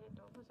様おめで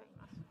とうござい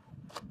ます。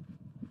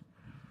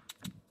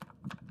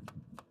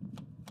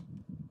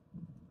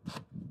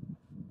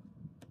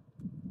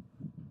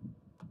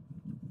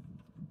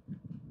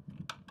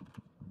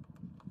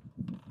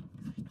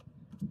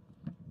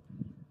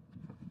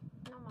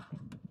ノーマベ。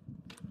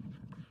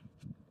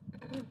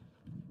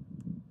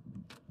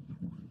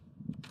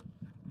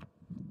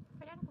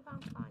プレイヤー6バン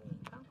カーに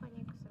バンカー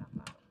にエクストラカ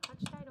ード、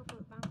8対6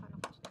バンカーの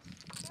勝ちです。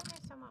9名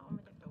様お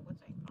めでとうご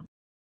ざいます。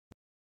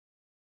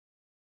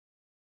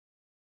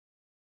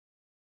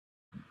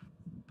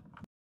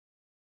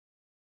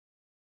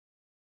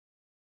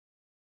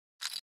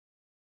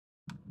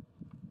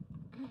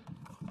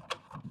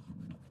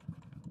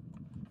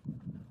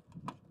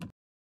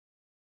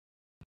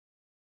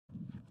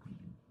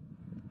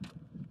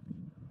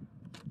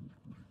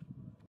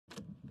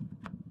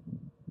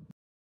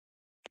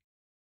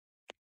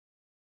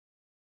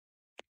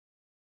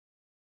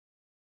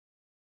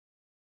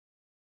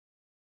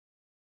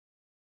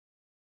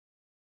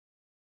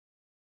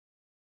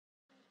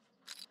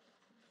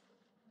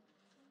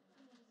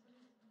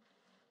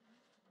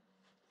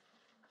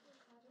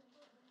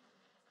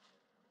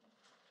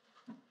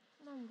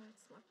Number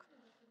it's luck.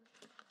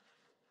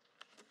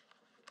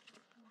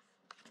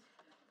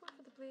 4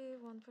 for the play,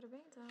 1 for the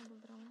bank, double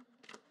draw.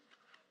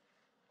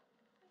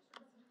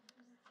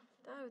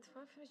 David,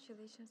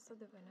 congratulations to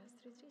the winners,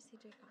 3-3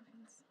 CJ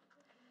Collins.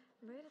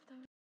 Wait a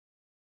time.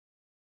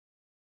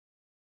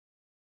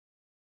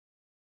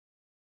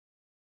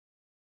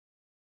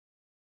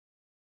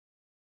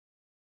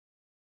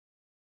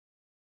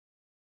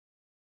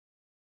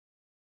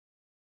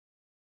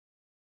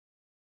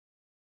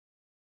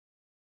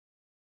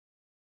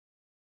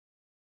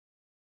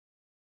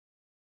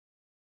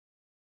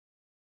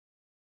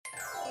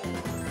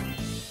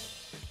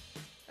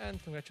 And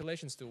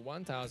congratulations to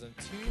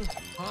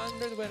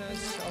 1,200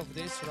 winners of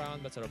this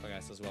round. But hello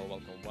guys as well,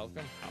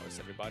 welcome. How is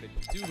everybody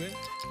doing?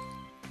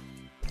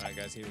 Alright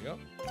guys, here we go.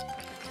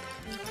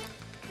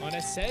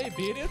 Wanna say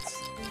beat it?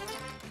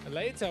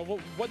 Later?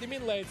 What do you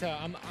mean later?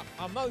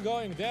 I'm not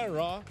going there,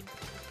 Raw.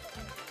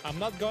 I'm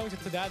not going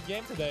to that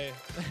game today.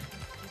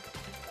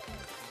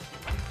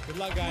 Good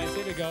luck guys,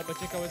 here we go.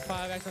 Pachinko with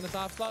 5x on the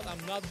top slot.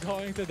 I'm not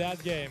going to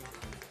that game.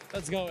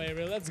 Let's go,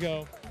 Ariel, let's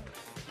go.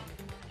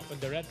 With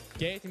the red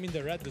gate, you mean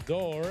the red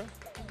door.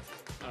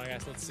 Alright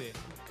guys, let's see.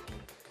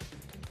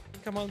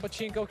 Come on,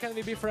 Pachinko, can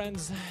we be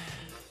friends?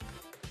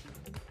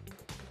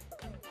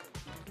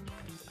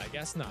 I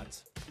guess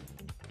not.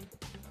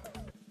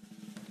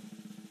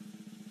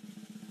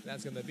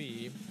 That's gonna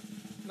be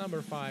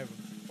number 5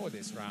 for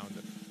this round.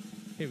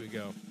 Here we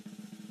go.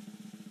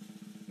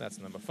 That's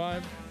number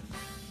 5.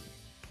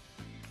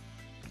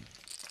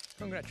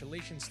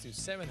 Congratulations to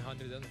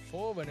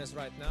 704 winners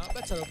right now.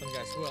 Let's open,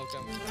 guys.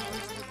 Welcome. How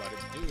is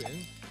everybody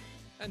doing?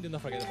 And do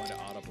not forget about the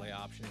autoplay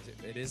option.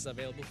 It is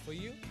available for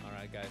you. All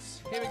right,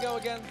 guys. Here we go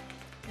again.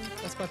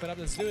 Let's pump it up.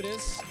 Let's do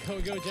this. Go,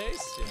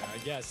 Jace.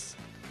 Yeah,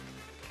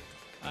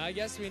 I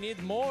guess we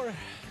need more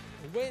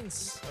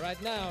wins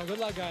right now. Good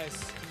luck,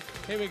 guys.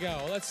 Here we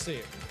go. Let's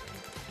see.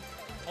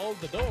 Hold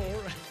the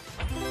door.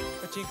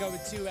 Pachinko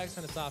with 2x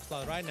on the top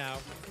slot right now.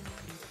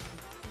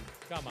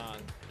 Come on.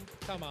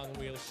 Come on,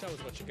 Wheel. Show us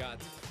what you got.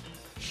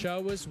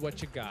 Show us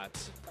what you got.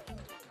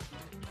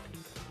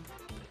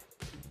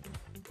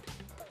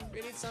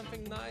 We need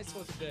something nice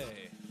for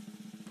today.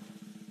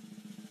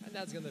 And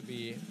that's gonna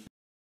be...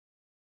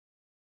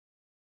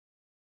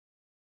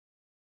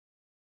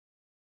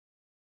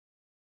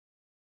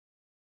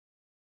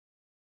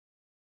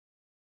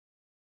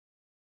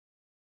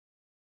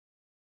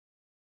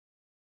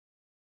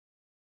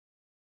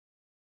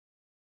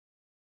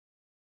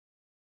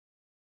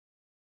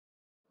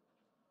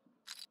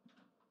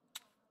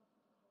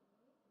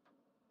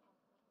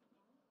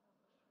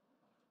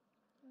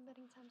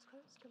 Betting time's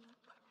close. Good luck.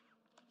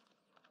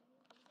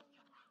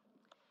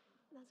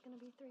 That's going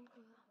to be 3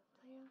 for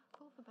player,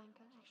 4 for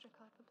banker, extra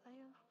card for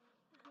player,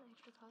 and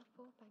extra card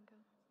for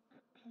banker.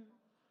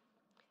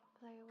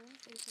 Player wins,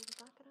 3 for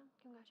baccara.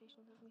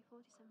 Congratulations, that's going to be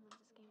 47 wins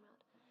this game out.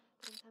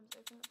 Betting time's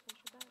open, let's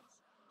place your bets.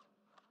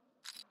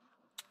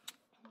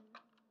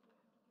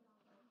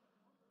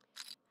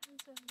 And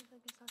so it looks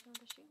like we're starting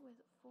with a shoot with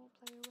 4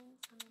 player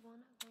wins and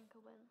 1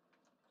 banker win.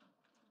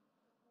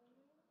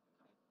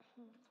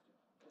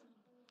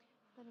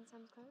 Betting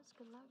time's closed.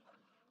 Good luck.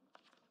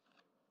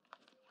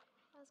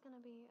 That's going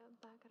to be a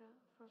baccara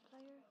for a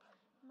player,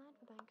 9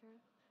 for banker.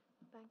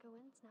 Banker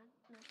wins,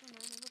 natural 9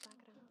 over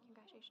baccara.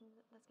 Congratulations,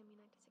 that's going to be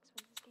 96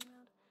 wins this game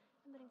out.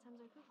 And betting time's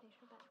open, place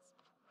your bets.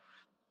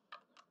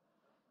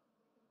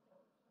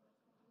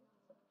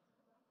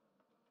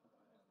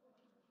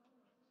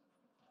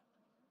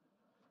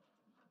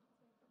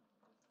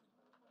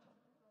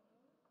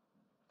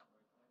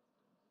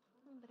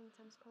 And betting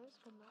time's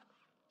closed. Good luck.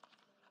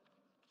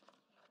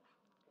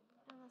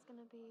 And that's going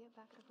to be a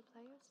baccara for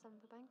player, 7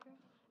 for banker,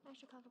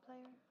 extra card for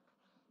player,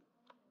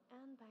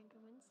 and banker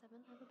wins 7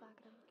 over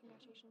baccara.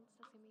 Congratulations,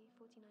 that's going to be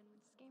 49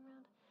 wins this game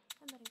round.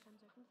 And betting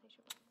time's open, place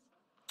your bets.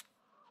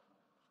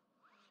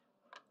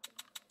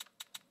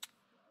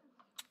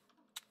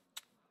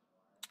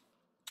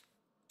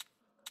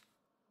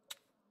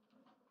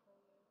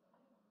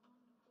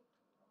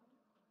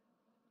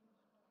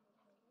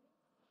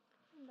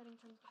 And betting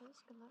time's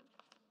closed. Good luck.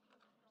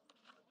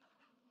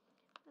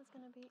 That's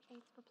going to be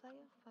 8 for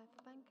player, 5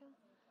 for banker.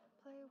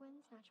 Player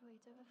wins, natural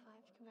 8 over 5.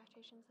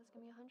 Congratulations, that's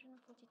going to be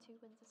 142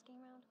 wins this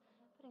game round.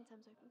 Betting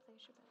time's open,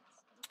 place your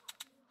bets.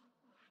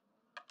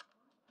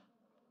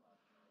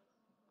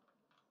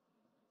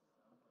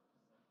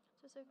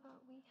 So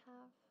far we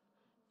have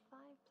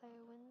 5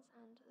 player wins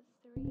and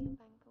 3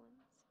 banker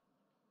wins.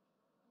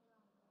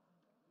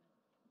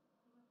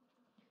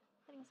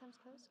 Betting time's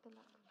closed, good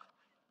luck.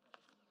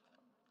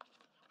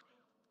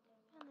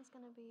 And there's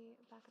going to be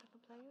baccara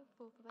for player,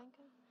 4 for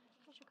banker,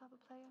 extra card for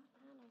player,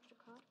 and extra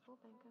card for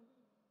banker.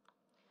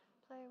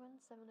 Player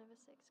wins 7 over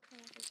 6.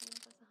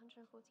 Congratulations, that's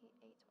 148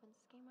 wins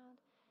this game round.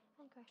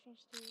 And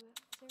corrections to 0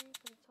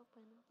 for the top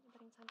win.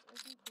 Betting time's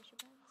open, place your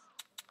bets.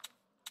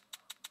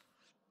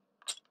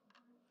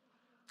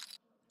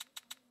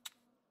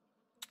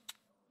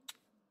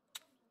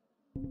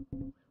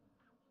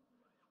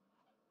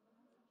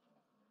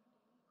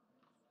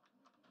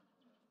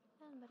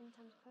 And betting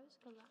time's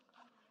closed, good luck.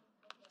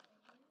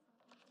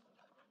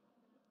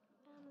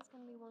 And there's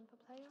going to be 1 for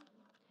player,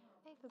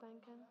 8 for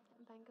banker.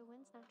 Banker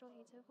wins, natural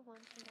 8 over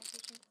 1.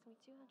 Congratulations, it's going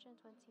to be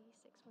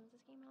 226 wins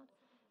this game out.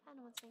 And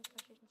once again,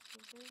 congratulations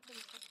to 0 for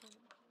the top win.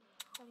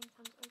 Betting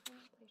time's open,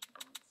 place your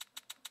bets.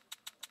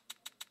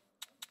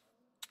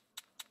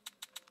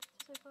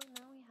 So far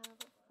now we have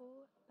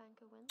 4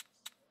 banker wins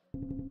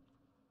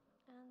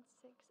and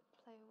 6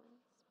 player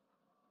wins.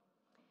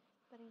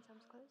 Betting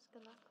time's closed,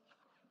 good luck.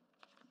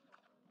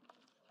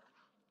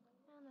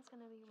 And that's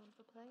going to be 1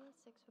 for player,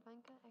 6 for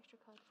banker, extra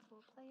card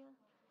for player,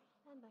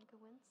 and banker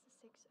wins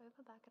 6 over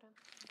baccara.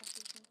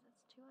 Congratulations,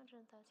 that's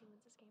 230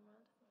 wins this game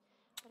round.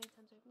 Betting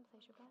time's open,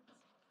 place your bets.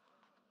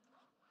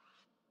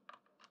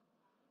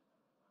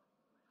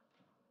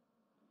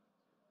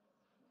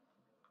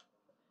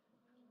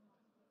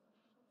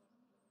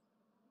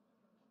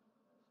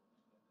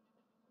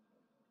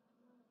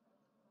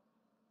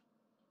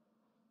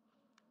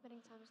 Betting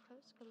time is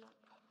closed, good luck.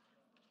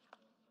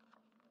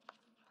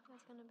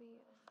 That's going to be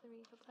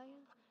 3 for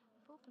player,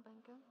 4 for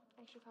banker,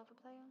 extra card for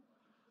player,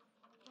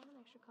 and an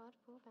extra card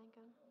for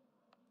banker.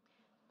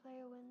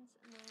 Player wins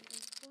 9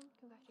 over 4.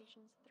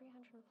 Congratulations,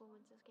 304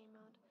 wins this game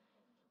round.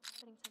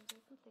 Betting time's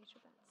open, place your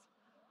bets.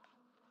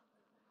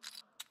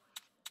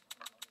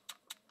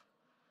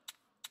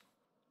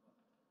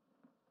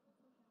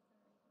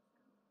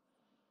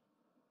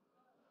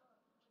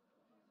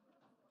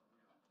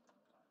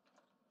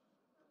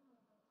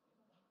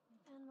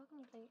 And welcome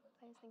new players,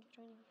 thank you for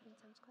joining. Betting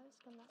time's closed,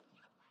 good luck.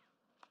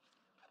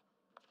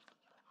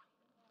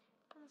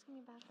 And it's going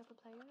to be back up a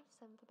player,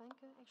 7 for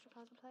banker, extra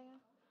card for player.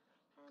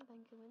 And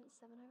banker wins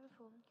 7 over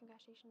 4.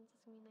 Congratulations,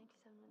 it's going to be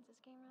 97 wins this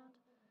game round.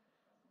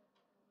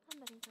 And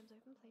betting time's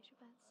open, place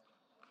your bets.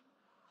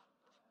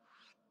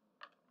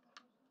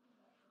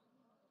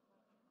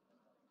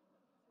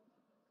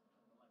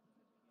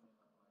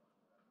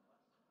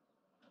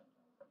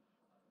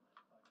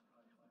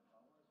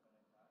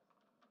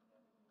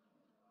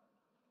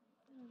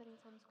 And betting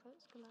time's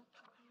closed, good luck.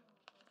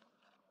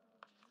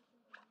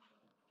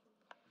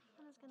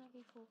 And it's going to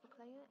be 4 for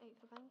player, 8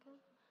 for banker.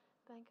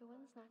 Banker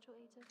wins, natural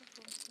 8 over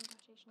 4.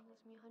 Congratulations,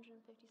 it's going to be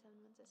 157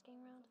 wins this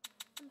game round.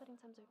 And betting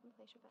time's open,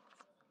 place your bets.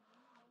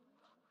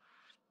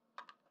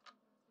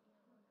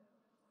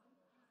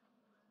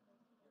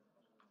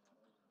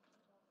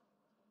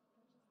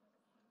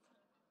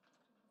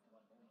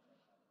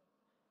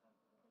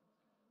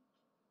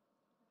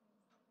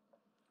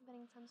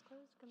 Betting time's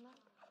closed, good luck.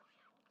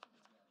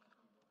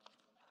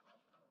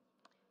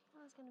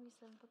 Well, that's going to be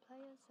 7 for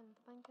player, 7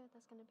 for banker.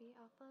 That's going to be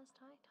our first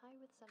tie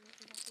with 7.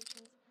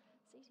 Congratulations,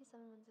 67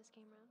 wins this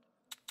game round.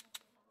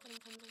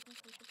 Betting time's open,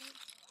 place your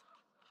bets.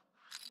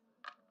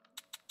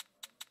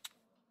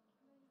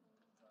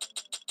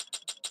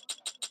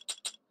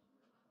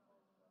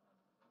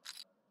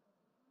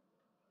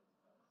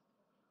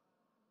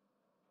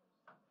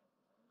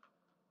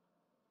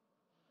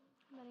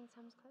 Betting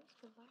time's closed,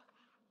 good luck.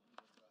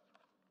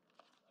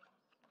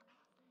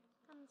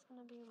 And it's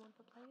going to be 1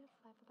 for player,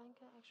 5 for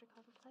banker, extra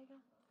card for player,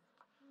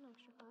 and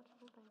extra card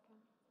for banker.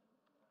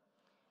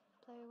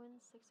 Player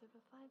wins 6 over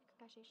 5.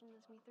 Congratulations,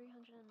 that's going to be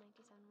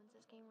 397 wins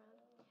this game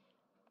round.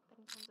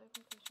 Betting time's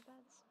open, place your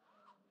bets.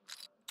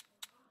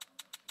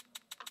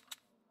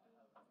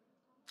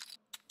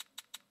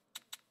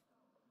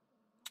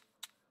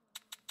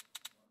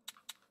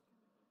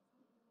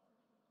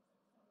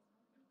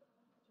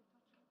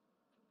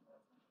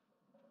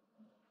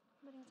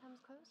 Betting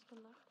time's closed,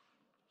 good luck.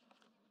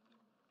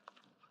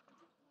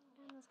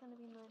 And that's going to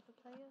be 9 for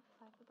player,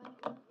 5 for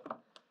banker.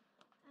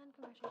 And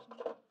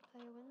congratulations,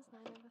 player wins 9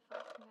 over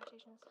 5.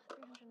 Congratulations,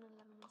 311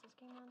 wins this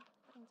game round.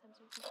 Betting time's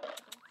open, place your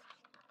bets.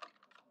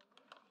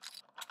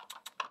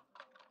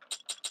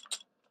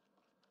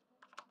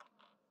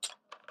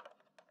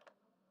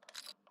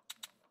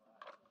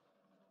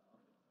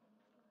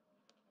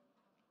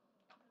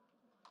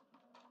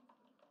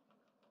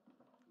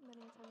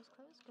 Betting time's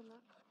closed, good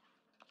luck.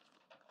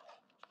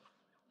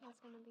 That's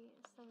going to be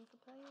 7 for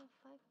player,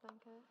 5 for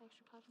banker,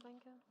 extra card for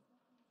banker.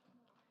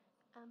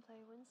 And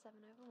player wins 7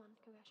 over 1.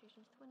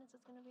 Congratulations to the winners.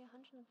 It's going to be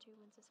 102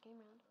 wins this game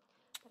round.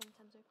 Betting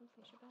time's open,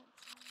 place your bets.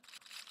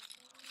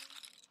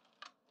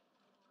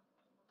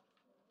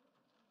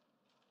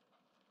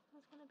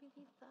 That's going to be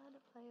the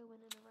 3rd player win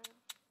in a row.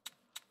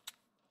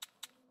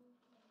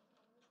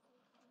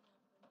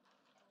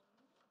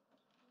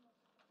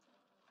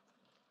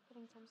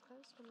 Betting time's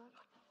closed, good luck.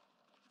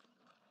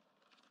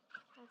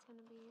 That's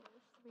going to be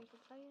 3 for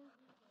player,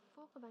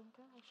 4 for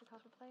banker, extra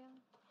card for player,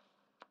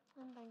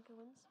 and banker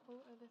wins 4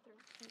 over 3.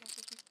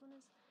 Congratulations to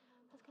winners.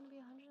 That's going to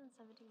be 170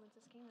 wins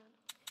this game round.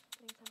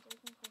 Betting time's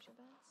open, place your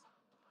bets.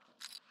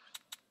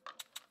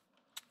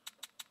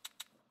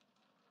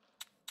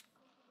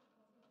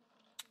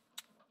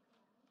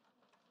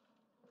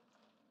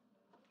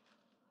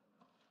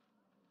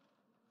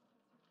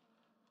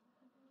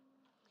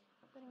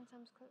 Betting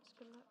time's closed,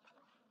 good luck.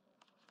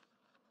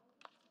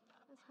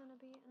 That's going to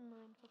be 9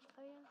 for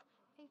player,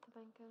 8 for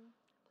banker.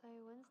 Player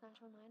wins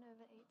natural 9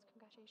 over 8.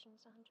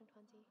 Congratulations, 128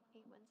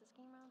 wins this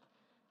game round.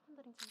 And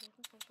betting time's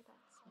open, place your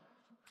bets.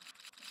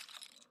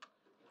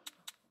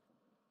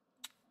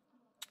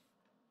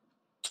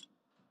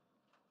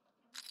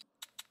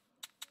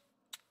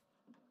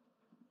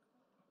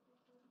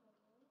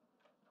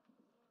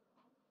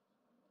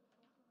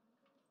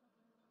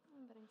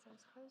 And betting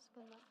time's closed,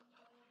 good luck.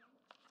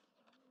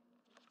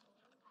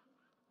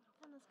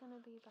 And that's going to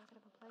be baccarat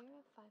for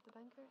player, 5 for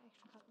banker,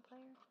 extra card for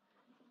player,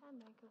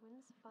 and banker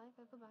wins 5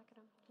 over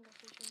baccarat.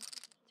 Congratulations,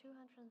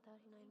 239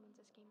 wins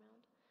this game round.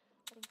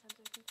 Betting time's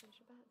open, place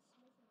your bets.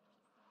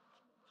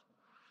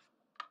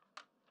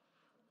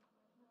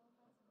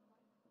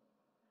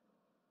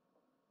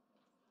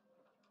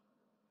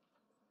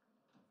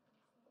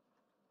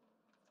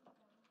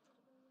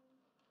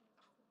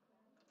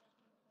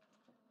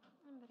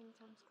 And betting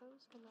time's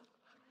closed, good luck.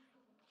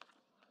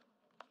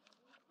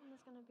 And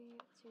there's going to be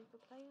 2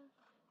 for player,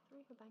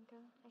 3 for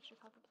banker, extra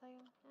card for player,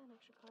 and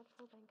extra card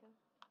for banker.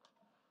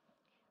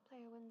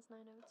 Player wins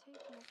 9 over 2.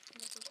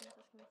 Congratulations,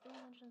 that's going to be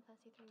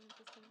 333 wins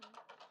this game round.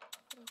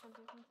 Betting time's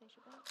open, place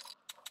your bets.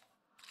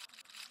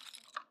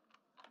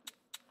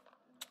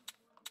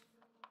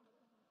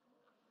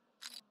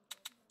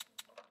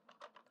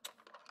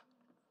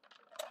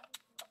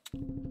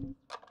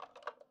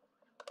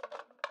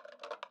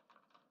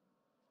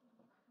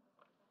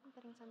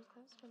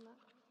 close. Good luck.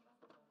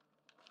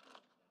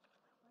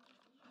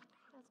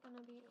 That's going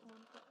to be 1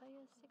 for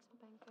player, 6 for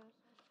banker,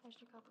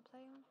 extra card for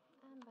player,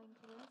 and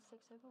banker wins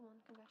 6/1.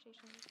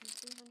 Congratulations, it's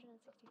been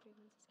 363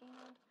 wins this game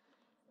round.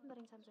 And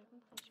betting time's open,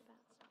 place your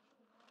bets.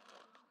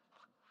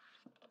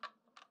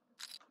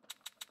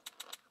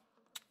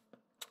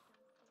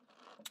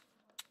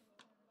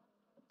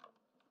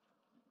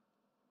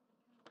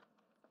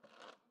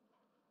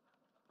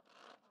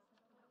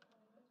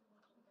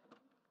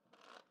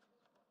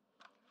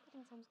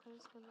 Betting time's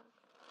closed, good luck.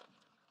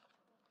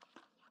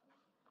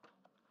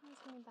 And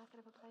it's going to be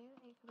baccarat for player,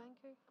 8 for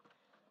banker.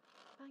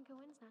 Banker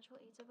wins, natural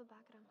 8 over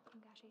baccarat.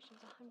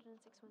 Congratulations,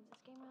 106 wins this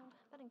game round.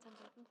 Betting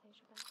time's open, place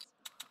your bets.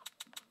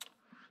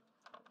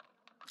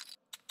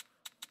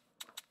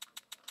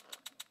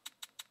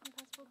 In the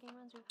past 4 game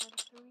rounds, we've had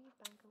 3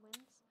 banker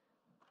wins.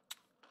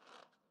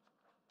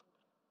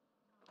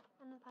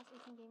 And in the past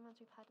 18 game rounds,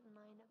 we've had 9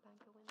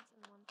 banker wins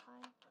and 1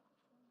 tie,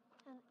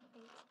 and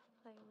 8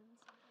 player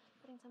wins.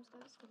 Betting time's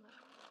closed, good luck.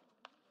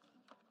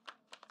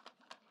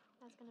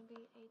 That's going to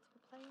be 8 for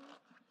player,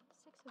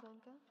 6 for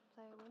banker,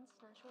 player wins,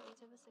 natural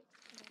 8 over 6.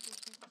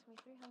 Congratulations, it's going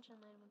to be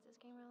 309 wins this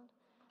game round.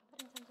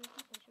 Betting time's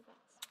open, place your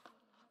bets.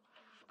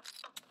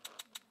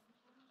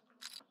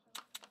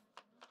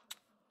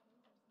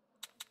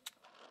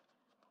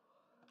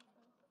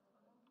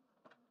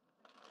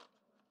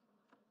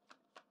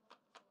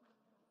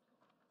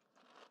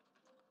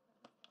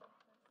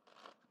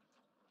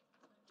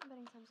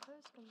 Betting time's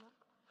closed, good luck.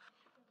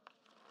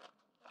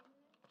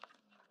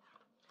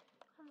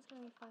 And it's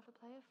going to be 5 for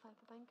player, 5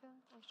 for banker,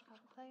 extra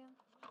card for player.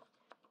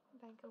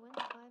 Banker wins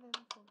 5/4.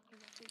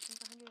 Congratulations,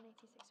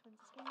 186 wins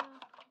this game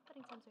round.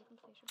 Betting time's open,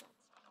 place your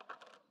bets.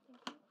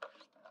 Thank you.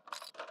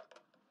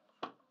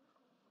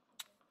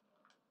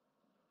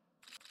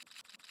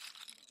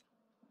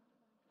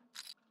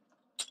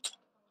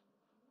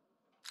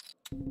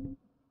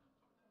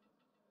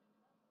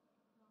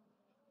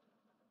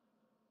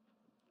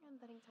 And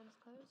betting time's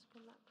closed,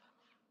 good luck.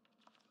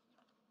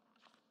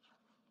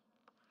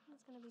 And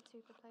it's going to be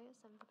 2 for player,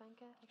 7 for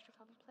banker, extra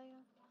card for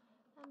player.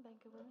 And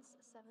banker wins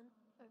 7/2.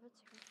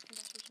 Congratulations, it's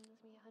going to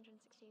be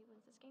 168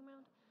 wins this game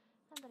round.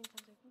 And betting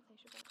time's open,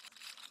 place your bets.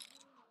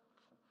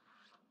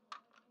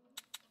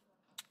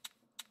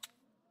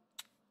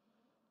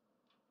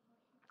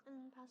 And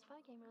in the past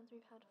 5 game rounds,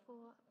 we've had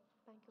 4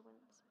 banker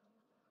wins.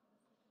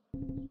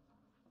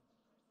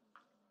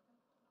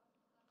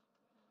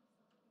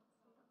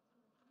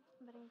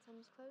 Betting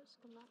time's closed,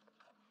 good luck.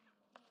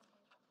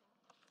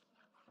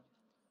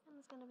 And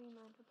it's going to be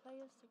 9 for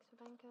player, 6 for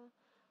banker.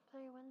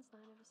 Player wins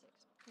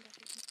 9/6.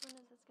 Congratulations,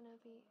 winners. That's going to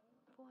be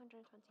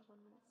 421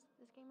 wins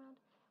this game round,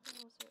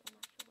 and also an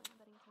actual win.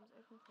 Betting time's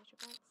open, place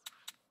your bets.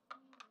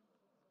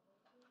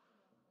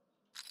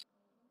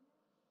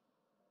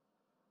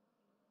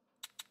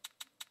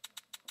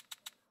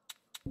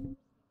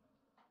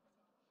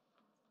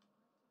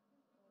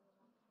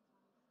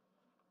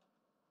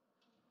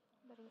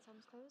 Betting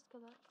time's closed,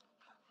 good luck.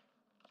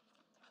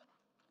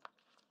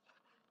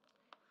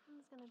 And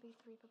it's going to be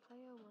 3 for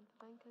player, 1 for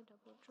banker,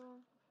 double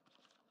draw.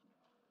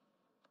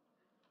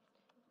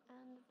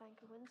 And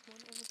banker wins 1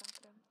 over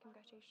baccarat.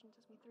 Congratulations,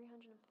 it's me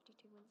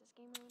 352 wins this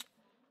game round.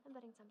 And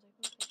betting time's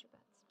open, place your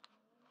bets.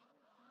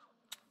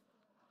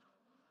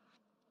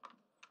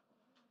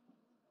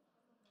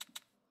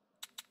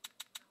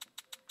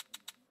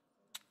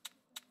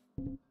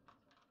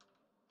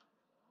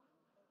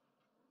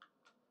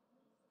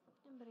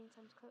 And betting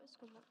time's closed,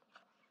 good luck.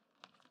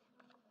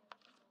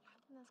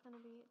 And that's going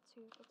to be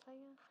 2 for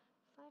player,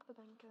 5 for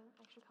banker,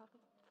 extra card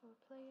for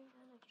player,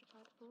 and extra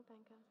card for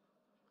banker.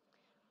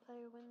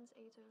 Player wins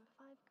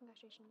 8/5.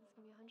 Congratulations, it's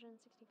going to be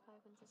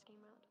 165 wins this game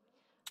round.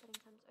 Betting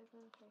time's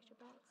open, place your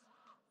bets.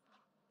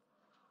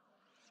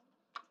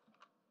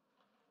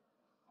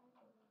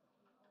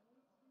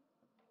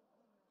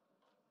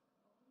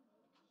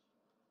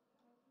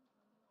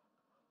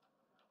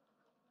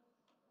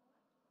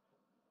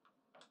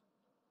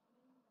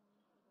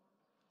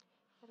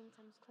 Betting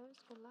time's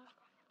closed, good luck.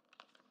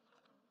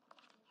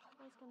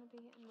 That's going to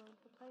be 9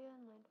 for player,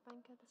 9 for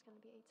banker. That's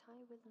going to be a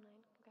tie with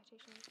 9.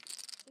 Congratulations,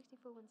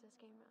 64 wins this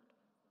game round.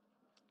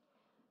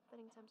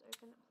 Betting time's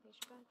open, place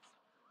your bets.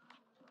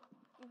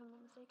 If I'm not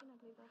mistaken, I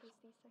believe that is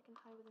the second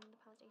tie within the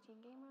past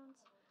 18 game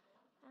rounds.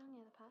 And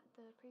yeah,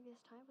 the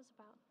previous tie was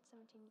about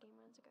 17 game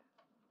rounds ago.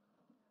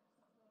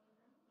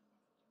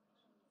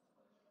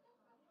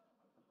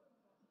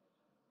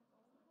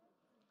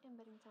 And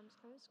betting time's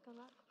closed, good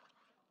luck.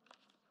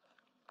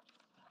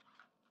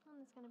 And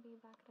it's going to be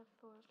baccarat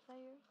for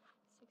player,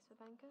 6 for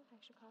banker,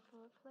 extra card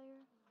for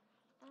player,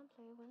 and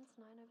player wins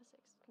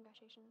 9/6.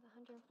 Congratulations,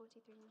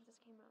 143 wins this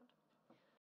game round.